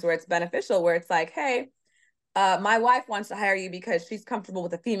been times where it's beneficial, where it's like, hey, my wife wants to hire you because she's comfortable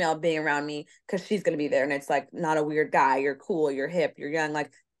with a female being around me because she's going to be there. And it's like, not a weird guy. You're cool. You're hip. You're young.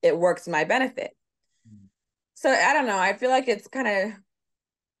 Like it works to my benefit. So I don't know. I feel like it's kind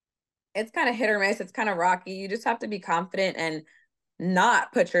of hit or miss. It's kind of rocky. You just have to be confident and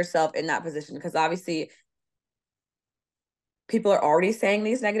not put yourself in that position because obviously people are already saying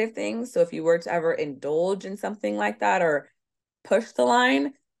these negative things. So if you were to ever indulge in something like that or push the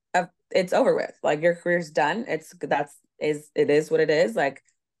line, it's over with. Like your career's done. It is what it is. Like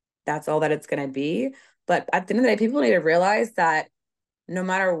that's all that it's gonna be. But at the end of the day, people need to realize that no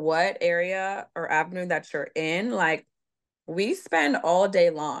matter what area or avenue that you're in, like we spend all day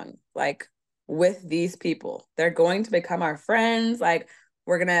long like with these people. They're going to become our friends. Like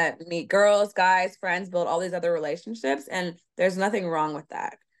we're gonna meet girls, guys, friends, build all these other relationships, and there's nothing wrong with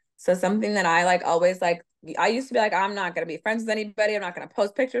that. So something that I like always like, I used to be like, I'm not gonna be friends with anybody. I'm not gonna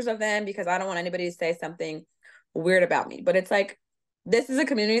post pictures of them because I don't want anybody to say something weird about me. But it's like this is a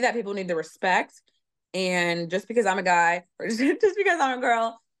community that people need to respect. And just because I'm a guy or just because I'm a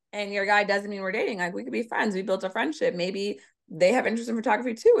girl and you're a guy doesn't mean we're dating. Like we could be friends. We built a friendship. Maybe they have interest in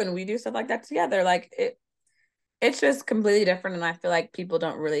photography too, and we do stuff like that together. Like it's just completely different. And I feel like people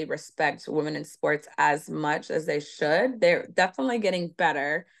don't really respect women in sports as much as they should. They're definitely getting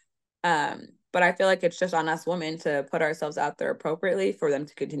better. But I feel like it's just on us women to put ourselves out there appropriately for them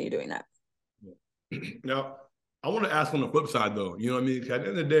to continue doing that. Now, I want to ask on the flip side though. You know what I mean? 'Cause at the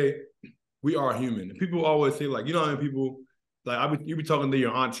end of the day, we are human. And people always say like, you know how many people like you be talking to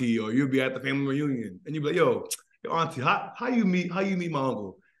your auntie or you'll be at the family reunion and you be like, yo, auntie, how you meet my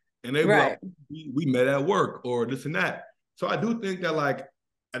uncle? And they be like, Right. we met at work or this and that. So I do think that like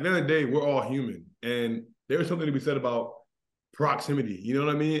at the end of the day, we're all human. And there's something to be said about proximity. You know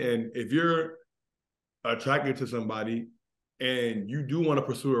what I mean? And if you're attracted to somebody and you do want to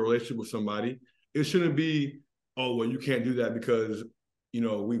pursue a relationship with somebody, it shouldn't be, oh, well, you can't do that because, you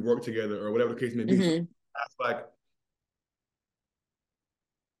know, we work together or whatever the case may be. So that's like,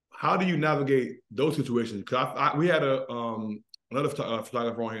 how do you navigate those situations? Because we had another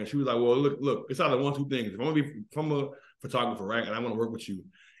photographer on here, and she was like, well, look, it's either one, two things. If I'm a photographer, right, and I want to work with you,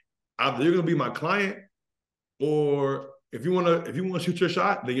 either you're gonna be my client, or if you wanna shoot your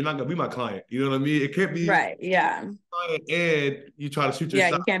shot, then you're not gonna be my client. You know what I mean? It can't be Right. Yeah. client and you try to shoot your Yeah,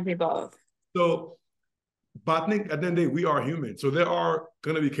 shot. you can't be both. So, but I think at the end of the day, we are human. So there are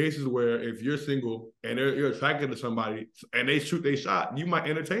going to be cases where if you're single and you're attracted to somebody and they shoot their shot, you might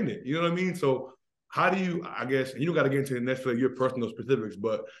entertain it. You know what I mean? So how do you, I guess, you don't got to get into necessarily your personal specifics,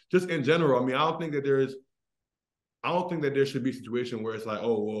 but just in general, I mean, I don't think that there should be a situation where it's like,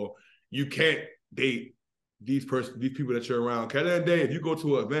 oh, well, you can't date these people that you're around. Because at the end of the day, if you go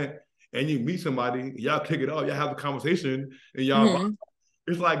to an event and you meet somebody, y'all kick it off, y'all have a conversation, and y'all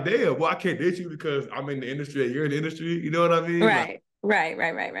it's like, damn, well, I can't date you because I'm in the industry and you're in the industry. You know what I mean? Right.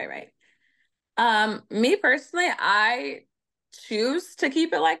 Me personally, I choose to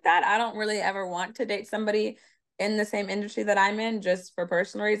keep it like that. I don't really ever want to date somebody in the same industry that I'm in, just for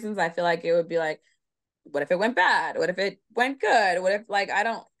personal reasons. I feel like it would be like, what if it went bad? What if it went good? What if like I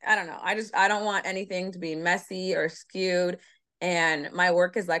don't know. I don't want anything to be messy or skewed. And my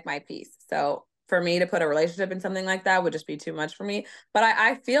work is like my piece. So for me to put a relationship in something like that would just be too much for me. But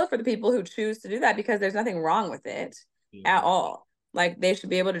I feel for the people who choose to do that, because there's nothing wrong with it at all. Like, they should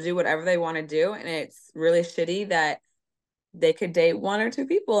be able to do whatever they want to do. And it's really shitty that they could date one or two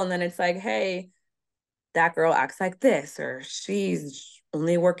people and then it's like, hey, that girl acts like this, or she's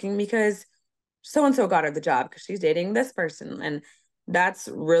only working because so and so got her the job because she's dating this person. And that's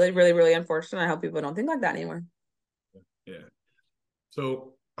really, really, really unfortunate. I hope people don't think like that anymore. Yeah.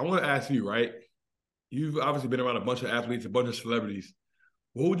 So I want to ask you, right? You've obviously been around a bunch of athletes, a bunch of celebrities.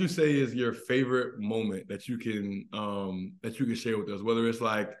 What would you say is your favorite moment that you can share with us? Whether it's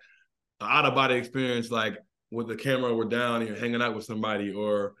like an out of body experience, like with the camera we're down and you're hanging out with somebody,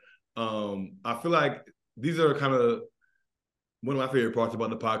 or I feel like these are kind of one of my favorite parts about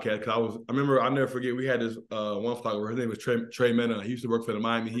the podcast. Because I'll never forget, we had this one photographer. His name was Trey Mena. He used to work for the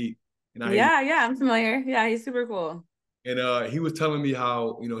Miami Heat. And Yeah, I'm familiar. Yeah, he's super cool. And he was telling me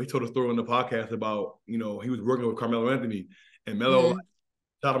how, he told a story on the podcast about, he was working with Carmelo Anthony, and Melo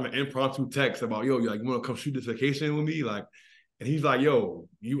shot him an impromptu text about, yo, you want to come shoot this vacation with me? Like, and he's like, yo,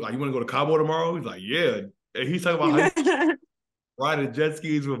 you want to go to Cabo tomorrow? He's like, yeah. And he's talking about how he riding jet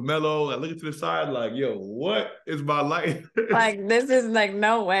skis with Melo, like looking to the side, like, yo, what is my life? Like, this is like,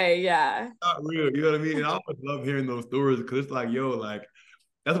 no way. Yeah. Not real. You know what I mean? And I always love hearing those stories, because it's like, yo, like,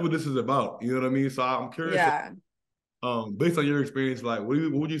 that's what this is about. You know what I mean? So I'm curious. Yeah. Based on your experience, like,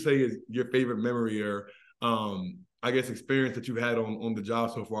 what would you say is your favorite memory or, I guess, experience that you've had on the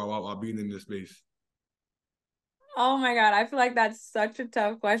job so far while being in this space? Oh my God. I feel like that's such a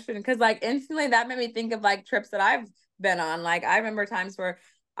tough question, because like instantly that made me think of like trips that I've been on. Like, I remember times where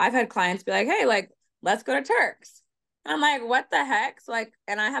I've had clients be like, hey, like, let's go to Turks. And I'm like, what the heck? So like,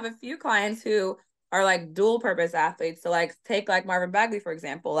 and I have a few clients who are like dual purpose athletes. So like, take like Marvin Bagley, for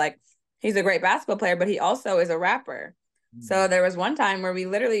example. Like, he's a great basketball player, but he also is a rapper. So there was one time where we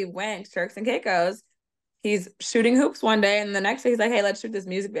literally went to Turks and Caicos. He's shooting hoops one day, and the next day he's like, hey, let's shoot this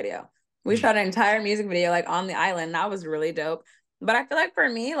music video. We shot an entire music video like on the island. That was really dope. But I feel like for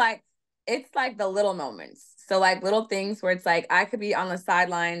me, like, it's like the little moments. So like little things where it's like I could be on the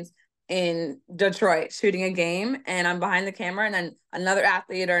sidelines in Detroit shooting a game, and I'm behind the camera, and then another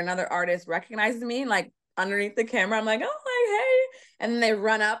athlete or another artist recognizes me, and like underneath the camera, I'm like, oh, like, hey. And then they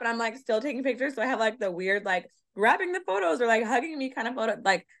run up and I'm like still taking pictures. So I have like the weird, like, grabbing the photos or like hugging me kind of photo.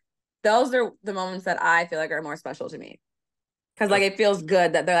 Like, those are the moments that I feel like are more special to me. Cause like it feels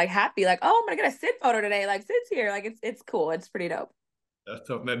good that they're like happy, like, oh, I'm gonna get a Syd photo today. Like, Syd's here. Like, it's cool. It's pretty dope. That's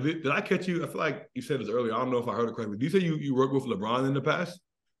tough. Now, did I catch you? I feel like you said this earlier. I don't know if I heard it correctly. Do you say you worked with LeBron in the past?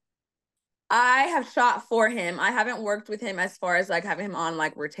 I have shot for him. I haven't worked with him as far as like having him on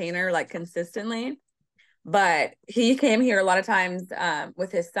like retainer, like consistently, but he came here a lot of times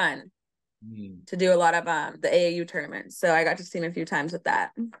with his son to do a lot of the AAU tournaments. So I got to see him a few times with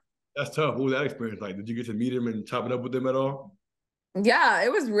that. That's tough. What was that experience like? Did you get to meet him and chop it up with him at all? Yeah,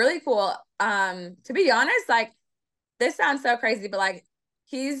 it was really cool. To be honest, like, this sounds so crazy, but like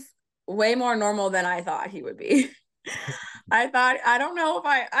he's way more normal than I thought he would be. I don't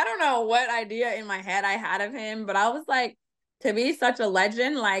know what idea in my head I had of him, but I was like, to be such a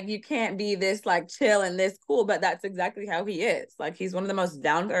legend, like you can't be this like chill and this cool, but that's exactly how he is. Like he's one of the most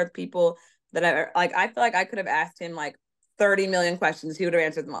down to earth people that I feel like I could have asked him like 30 million questions. He would have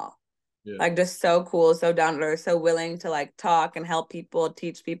answered them all. Yeah. Like just so cool, so down to earth, so willing to like talk and help people,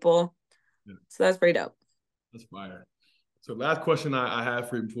 teach people. Yeah. So that's pretty dope. That's fire. So last question I have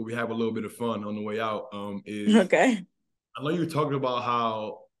for you before we have a little bit of fun on the way out is Okay. I know you were talking about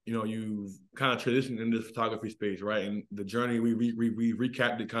how you've kind of transitioned in this photography space, right? And the journey we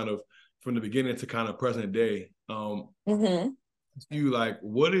recapped it kind of from the beginning to kind of present day. You like,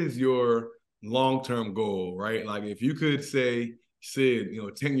 what is your long-term goal, right? Like if you could say, Syd,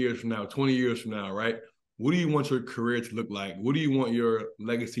 10 years from now, 20 years from now, right? What do you want your career to look like? What do you want your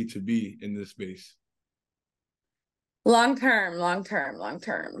legacy to be in this space? Long term.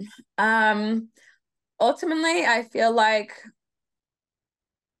 Ultimately, I feel like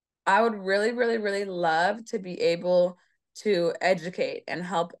I would really, really, really love to be able to educate and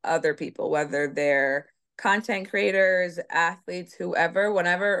help other people, whether they're content creators, athletes, whoever,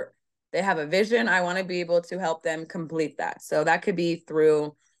 whenever they have a vision, I want to be able to help them complete that. So that could be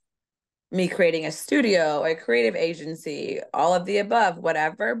through me creating a studio, a creative agency, all of the above,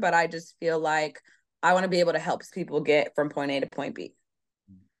 whatever. But I just feel like I want to be able to help people get from point A to point B.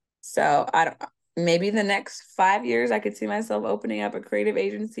 So I don't, maybe the next 5 years, I could see myself opening up a creative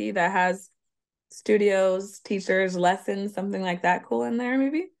agency that has studios, teachers, lessons, something like that cool in there,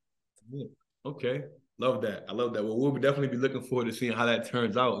 maybe. Yeah. Okay. Love that. I love that. Well, we'll definitely be looking forward to seeing how that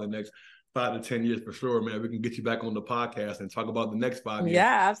turns out in the next 5 to 10 years for sure, man. We can get you back on the podcast and talk about the next 5 years.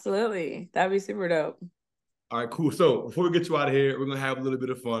 Yeah, absolutely. That'd be super dope. All right, cool. So before we get you out of here, we're gonna have a little bit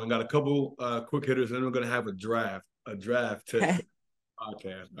of fun. I got a couple quick hitters, and then we're gonna have a draft test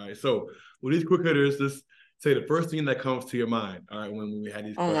podcast. All right. So with these quick hitters, just say the first thing that comes to your mind. All right, when we had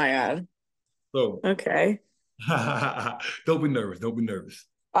these Oh questions. my God. So Okay. don't be nervous. Don't be nervous.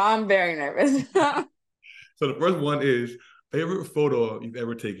 I'm very nervous. So the first one is favorite photo you've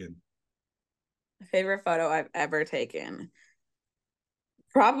ever taken. Favorite photo I've ever taken.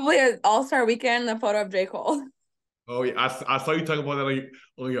 Probably an All-Star Weekend, the photo of J. Cole. Oh yeah, I saw you talk about that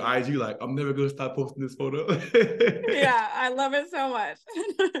on your IG. Like, I'm never gonna stop posting this photo. Yeah, I love it so much.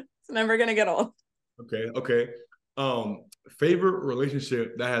 It's never gonna get old. Okay. Favorite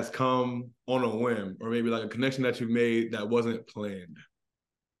relationship that has come on a whim, or maybe like a connection that you've made that wasn't planned.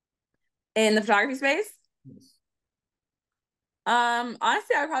 In the photography space? Yes.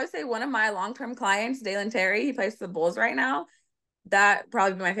 Honestly, I would probably say one of my long-term clients, Dalen Terry, he plays for the Bulls right now. That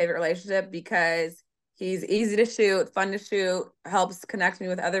probably be my favorite relationship because he's easy to shoot, fun to shoot, helps connect me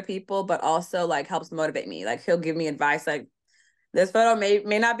with other people, but also like helps motivate me. Like he'll give me advice like this photo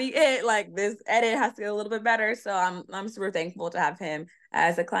may not be it. Like this edit has to get a little bit better. So I'm super thankful to have him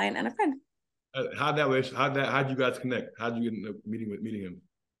as a client and a friend. How'd you guys connect? How'd you get in the meeting him?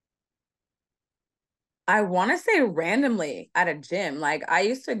 I want to say randomly at a gym. Like I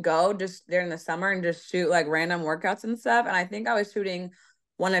used to go just during the summer and just shoot like random workouts and stuff. And I think I was shooting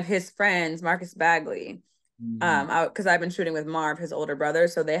one of his friends, Marcus Bagley. Because I've been shooting with Marv, his older brother.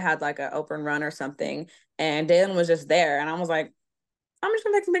 So they had like an open run or something. And Dalen was just there. And I was like, I'm just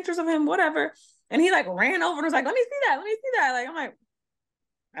gonna take some pictures of him, whatever. And he like ran over and was like, let me see that. Let me see that. Like, I'm like,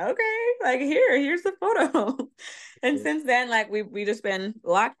 okay, like here's the photo. And since then, like we just been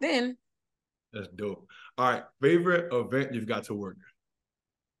locked in. That's dope. All right. Favorite event you've got to work?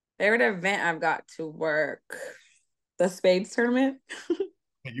 Favorite event I've got to work. The Spades tournament.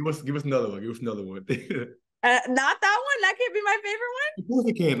 Hey, give us another one. Give us another one. Not that one. That can't be my favorite one. Of course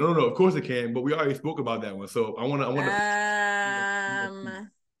it can. No, of course it can. But we already spoke about that one. So I want to.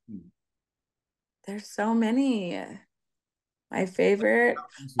 There's so many. My favorite.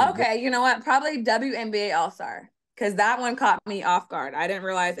 Okay, you know what? Probably WNBA All-Star. Because that one caught me off guard. I didn't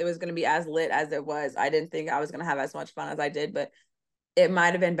realize it was going to be as lit as it was. I didn't think I was going to have as much fun as I did, but it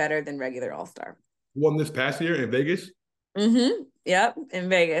might have been better than regular All-Star. Won this past year in Vegas? Mm-hmm. Yep, in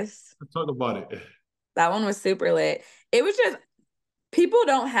Vegas. Let's talk about it. That one was super lit. It was just, people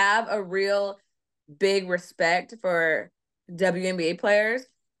don't have a real big respect for WNBA players.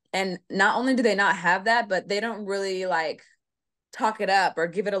 And not only do they not have that, but they don't really like talk it up or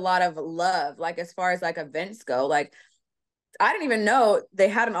give it a lot of love. Like as far as like events go, like I didn't even know they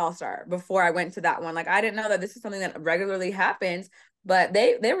had an all-star before I went to that one. Like I didn't know that this is something that regularly happens, but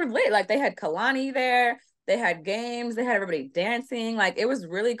they were lit. Like they had Kalani there. They had games. They had everybody dancing. Like it was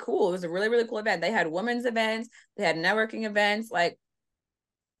really cool. It was a really, really cool event. They had women's events. They had networking events. Like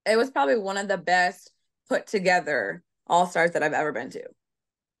it was probably one of the best put together all-stars that I've ever been to.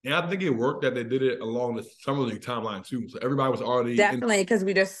 And I think it worked that they did it along the summer league timeline too. So everybody was already definitely because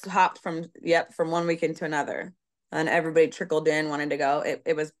we just hopped from one weekend to another, and everybody trickled in, wanted to go.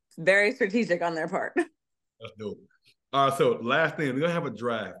 It was very strategic on their part. That's dope. All right, so last thing, we're gonna have a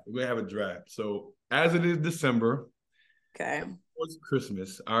draft. So as it is December, okay, it's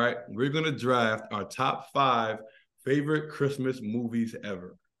Christmas. All right, we're gonna draft our top 5 favorite Christmas movies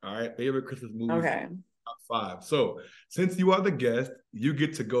ever. All right, favorite Christmas movies. Okay. Top 5. So since you are the guest, you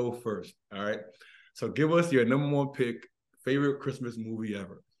get to go first. All right. So give us your number 1 pick, favorite Christmas movie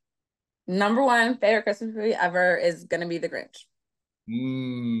ever. Number 1 favorite Christmas movie ever is gonna be The Grinch.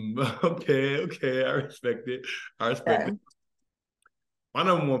 Okay. I respect it. My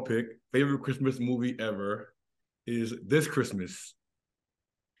number 1 pick, favorite Christmas movie ever, is This Christmas.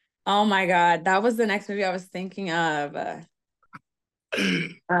 Oh my God, that was the next movie I was thinking of.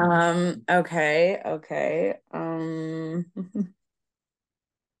 Okay. I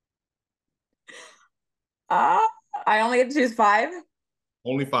only get to choose 5.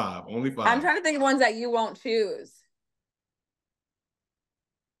 Only 5. I'm trying to think of ones that you won't choose.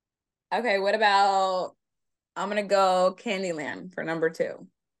 Okay, what about I'm gonna go Candyland for number 2.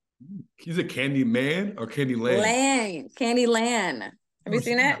 Is it Candyman or Candyland? Candyland. Have you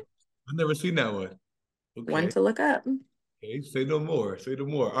seen it? I've never seen that one. Okay. One to look up. Okay, say no more.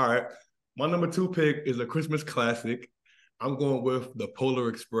 All right. My number 2 pick is a Christmas classic. I'm going with The Polar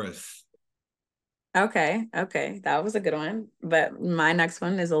Express. Okay. That was a good one. But my next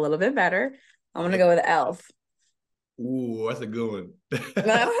one is a little bit better. I'm gonna go with Elf. Ooh, that's a good one.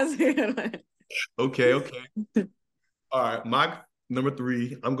 That was a good one. Okay. All right. My number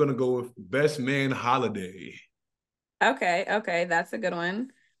 3, I'm gonna go with Best Man Holiday. Okay. That's a good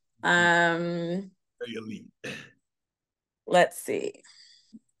one. Very elite. Let's see.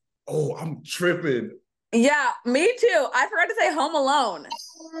 Oh, I'm tripping. Yeah, me too. I forgot to say Home Alone.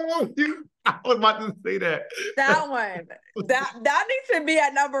 I was about to say that. That one. That needs to be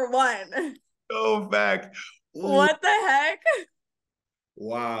at number 1. Oh, fact. Ooh. What the heck?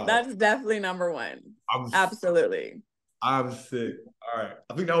 Wow. That's definitely number 1. Absolutely. I'm sick. All right.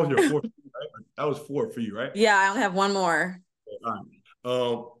 I think that was your 4th, right? That was 4 for you, right? Yeah, I only have one more. All right.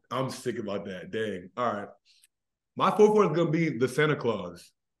 I'm sick about that. Dang. All right. My 4th one is gonna be the Santa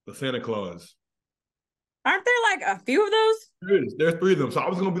Claus. Aren't there like a few of those? There's 3 of them. So I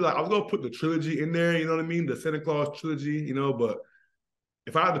was gonna put the trilogy in there, you know what I mean? The Santa Claus trilogy, but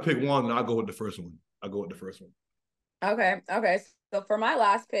if I had to pick one, then I'll go with the first one. Okay. So for my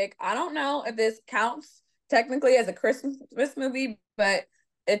last pick, I don't know if this counts technically as a Christmas movie, but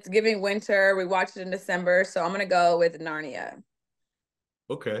it's giving winter. We watched it in December, so I'm gonna go with Narnia.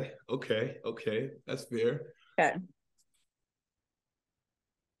 Okay. That's fair. Okay.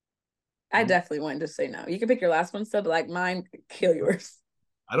 I definitely wanted to say no. You can pick your last one still, but like mine, kill yours.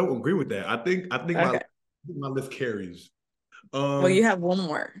 I don't agree with that. I think okay. my list carries. Well, you have one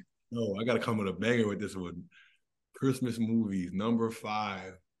more. No, I gotta come with a banger with this one. Christmas movies, number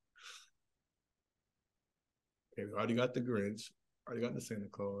 5. Okay, we already got the Grinch, already got the Santa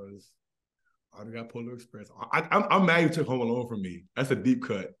Claus, already got Polar Express. I'm mad you took Home Alone from me. That's a deep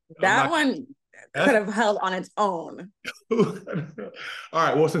cut. That one could have held on its own. All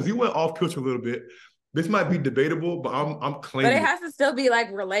right. Well, since you went off kilter a little bit, this might be debatable, but I'm claiming. But it has to still be like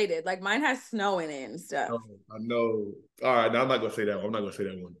related. Like mine has snow in it and stuff. I know. All right. Now I'm not gonna say that one.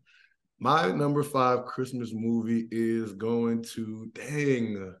 My number 5 Christmas movie is going to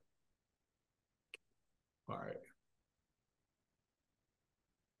dang. All right.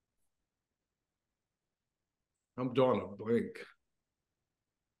 I'm drawing a blank.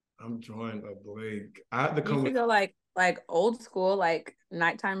 I had to come. You should go like old school, like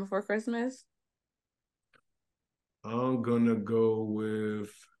nighttime before Christmas. I'm gonna go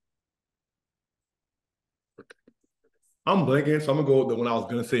with. I'm blanking, so I'm gonna go with the one I was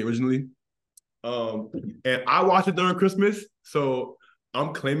gonna say originally. And I watched it during Christmas, so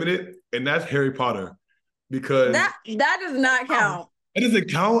I'm claiming it, and that's Harry Potter, because that does not count. It doesn't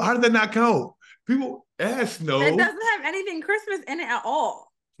count. How does that not count? It has snow. It doesn't have anything Christmas in it at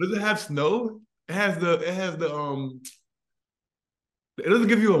all. Does it have snow? It doesn't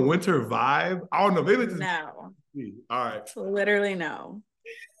give you a winter vibe. I don't know. Maybe it's no. All right. Literally no.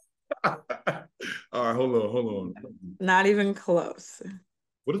 All right, hold on. Not even close.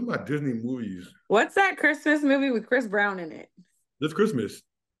 What is my Disney movies? What's that Christmas movie with Chris Brown in it? This Christmas.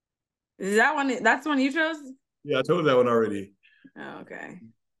 Is that one? That's the one you chose? Yeah, I told you that one already. Oh, okay.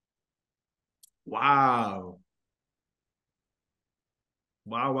 Wow.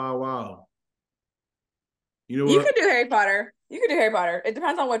 You know what? You could do Harry Potter. It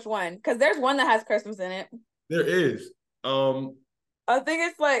depends on which one, because there's one that has Christmas in it. There is. I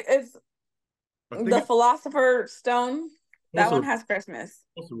think it's I think the it's Philosopher's Stone. That one Sorcerer's has Christmas.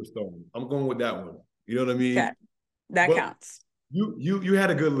 Stone. I'm going with that one. You know what I mean? Okay, that But counts. you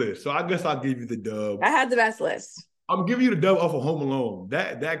had a good list, so I guess I'll give you the dub. I had the best list. I'm giving you the dub off of Home Alone.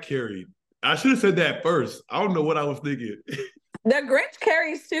 That carried. I should have said that first. I don't know what I was thinking. The Grinch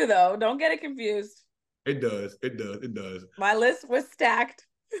carries too, though. Don't get it confused. It does. It does. It does. My list was stacked.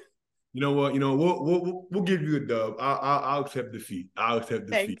 You know what? We'll give you a dub. I'll accept defeat. I'll accept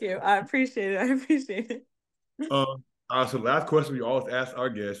defeat. Thank you. I appreciate it. I appreciate it. So the last question we always ask our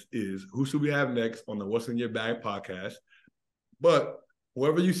guests is, who should we have next on the What's in Your Bag podcast? But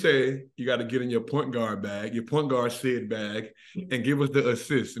whoever you say, you got to get in your point guard bag, your point guard Syd bag, and give us the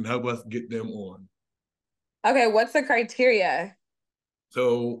assist and help us get them on. Okay, what's the criteria?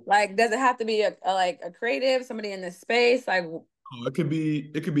 So, like, does it have to be a creative, somebody in this space? Like, it could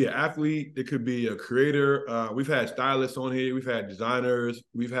be an athlete, it could be a creator. We've had stylists on here, we've had designers,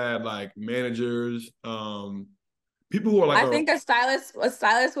 we've had like managers, people who are like. I think a stylist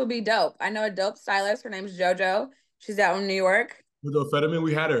would be dope. I know a dope stylist. Her name's JoJo. She's out in New York. With the Fetterman,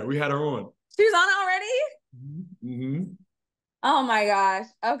 we had her on. She's on already? Mm-hmm. Oh my gosh.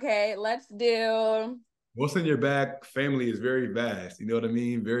 Okay, let's do. What's in Your Bag family is very vast. You know what I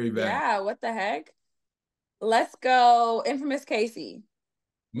mean? Very vast. Yeah, what the heck? Let's go Infamous Casey.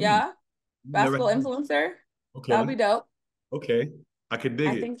 Yeah? Basketball influencer. Okay. That'll be dope. Okay. I could dig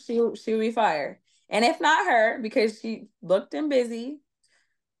it. I think she would be fire. And if not her, because she booked and busy,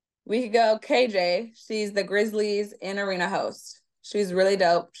 we could go KJ. She's the Grizzlies in-arena host. She's really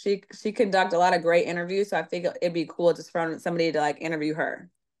dope. She conducted a lot of great interviews, so I think it'd be cool just for somebody to like interview her.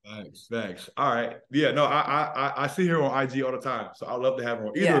 Thanks. All right. Yeah, no, I see her on IG all the time, so I'd love to have her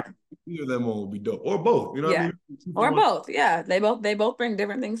on. Either of them on would be dope. Or both, you know what I mean? Or both, yeah. They both bring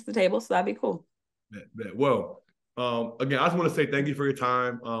different things to the table, so that'd be cool. Well, again, I just want to say thank you for your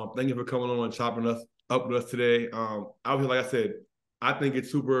time. Thank you for coming on and chopping us up with us today. Obviously, like I said, I think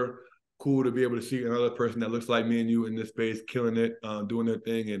it's super cool to be able to see another person that looks like me and you in this space, killing it, doing their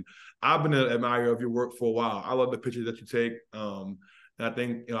thing. And I've been an admirer of your work for a while. I love the pictures that you take. And I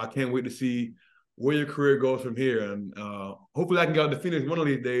think, I can't wait to see where your career goes from here. And hopefully I can get out to Phoenix one of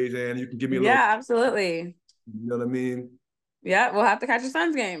these days and you can give me a little. Yeah, absolutely. You know what I mean? Yeah, we'll have to catch your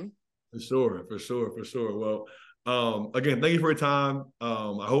son's game. For sure. Well, again, thank you for your time.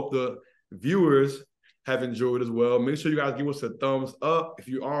 I hope the viewers have enjoyed as well. Make sure you guys give us a thumbs up. If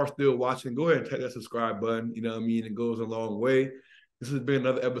you are still watching, go ahead and hit that subscribe button. You know what I mean? It goes a long way. This has been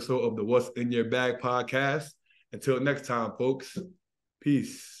another episode of the What's in Your Bag podcast. Until next time, folks.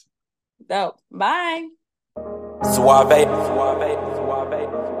 Peace. Dope. Bye. Suave.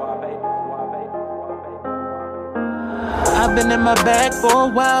 I've been in my bag for a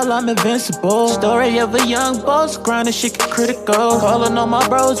while, I'm invincible. Story of a young boss, grinding shit get critical. Calling on my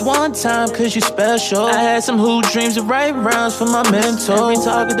bros one time, cause you special. I had some hoop dreams of right rounds for my mental. Every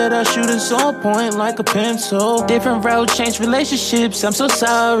target that I shoot is on point like a pencil. Different route, change relationships, I'm so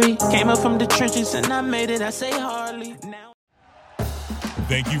sorry. Came up from the trenches and I made it, I say hardly. Now.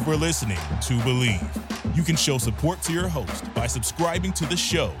 Thank you for listening to Believe. You can show support to your host by subscribing to the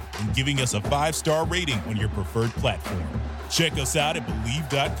show and giving us a 5-star rating on your preferred platform. Check us out at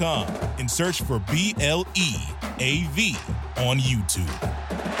Believe.com and search for BLEAV on YouTube.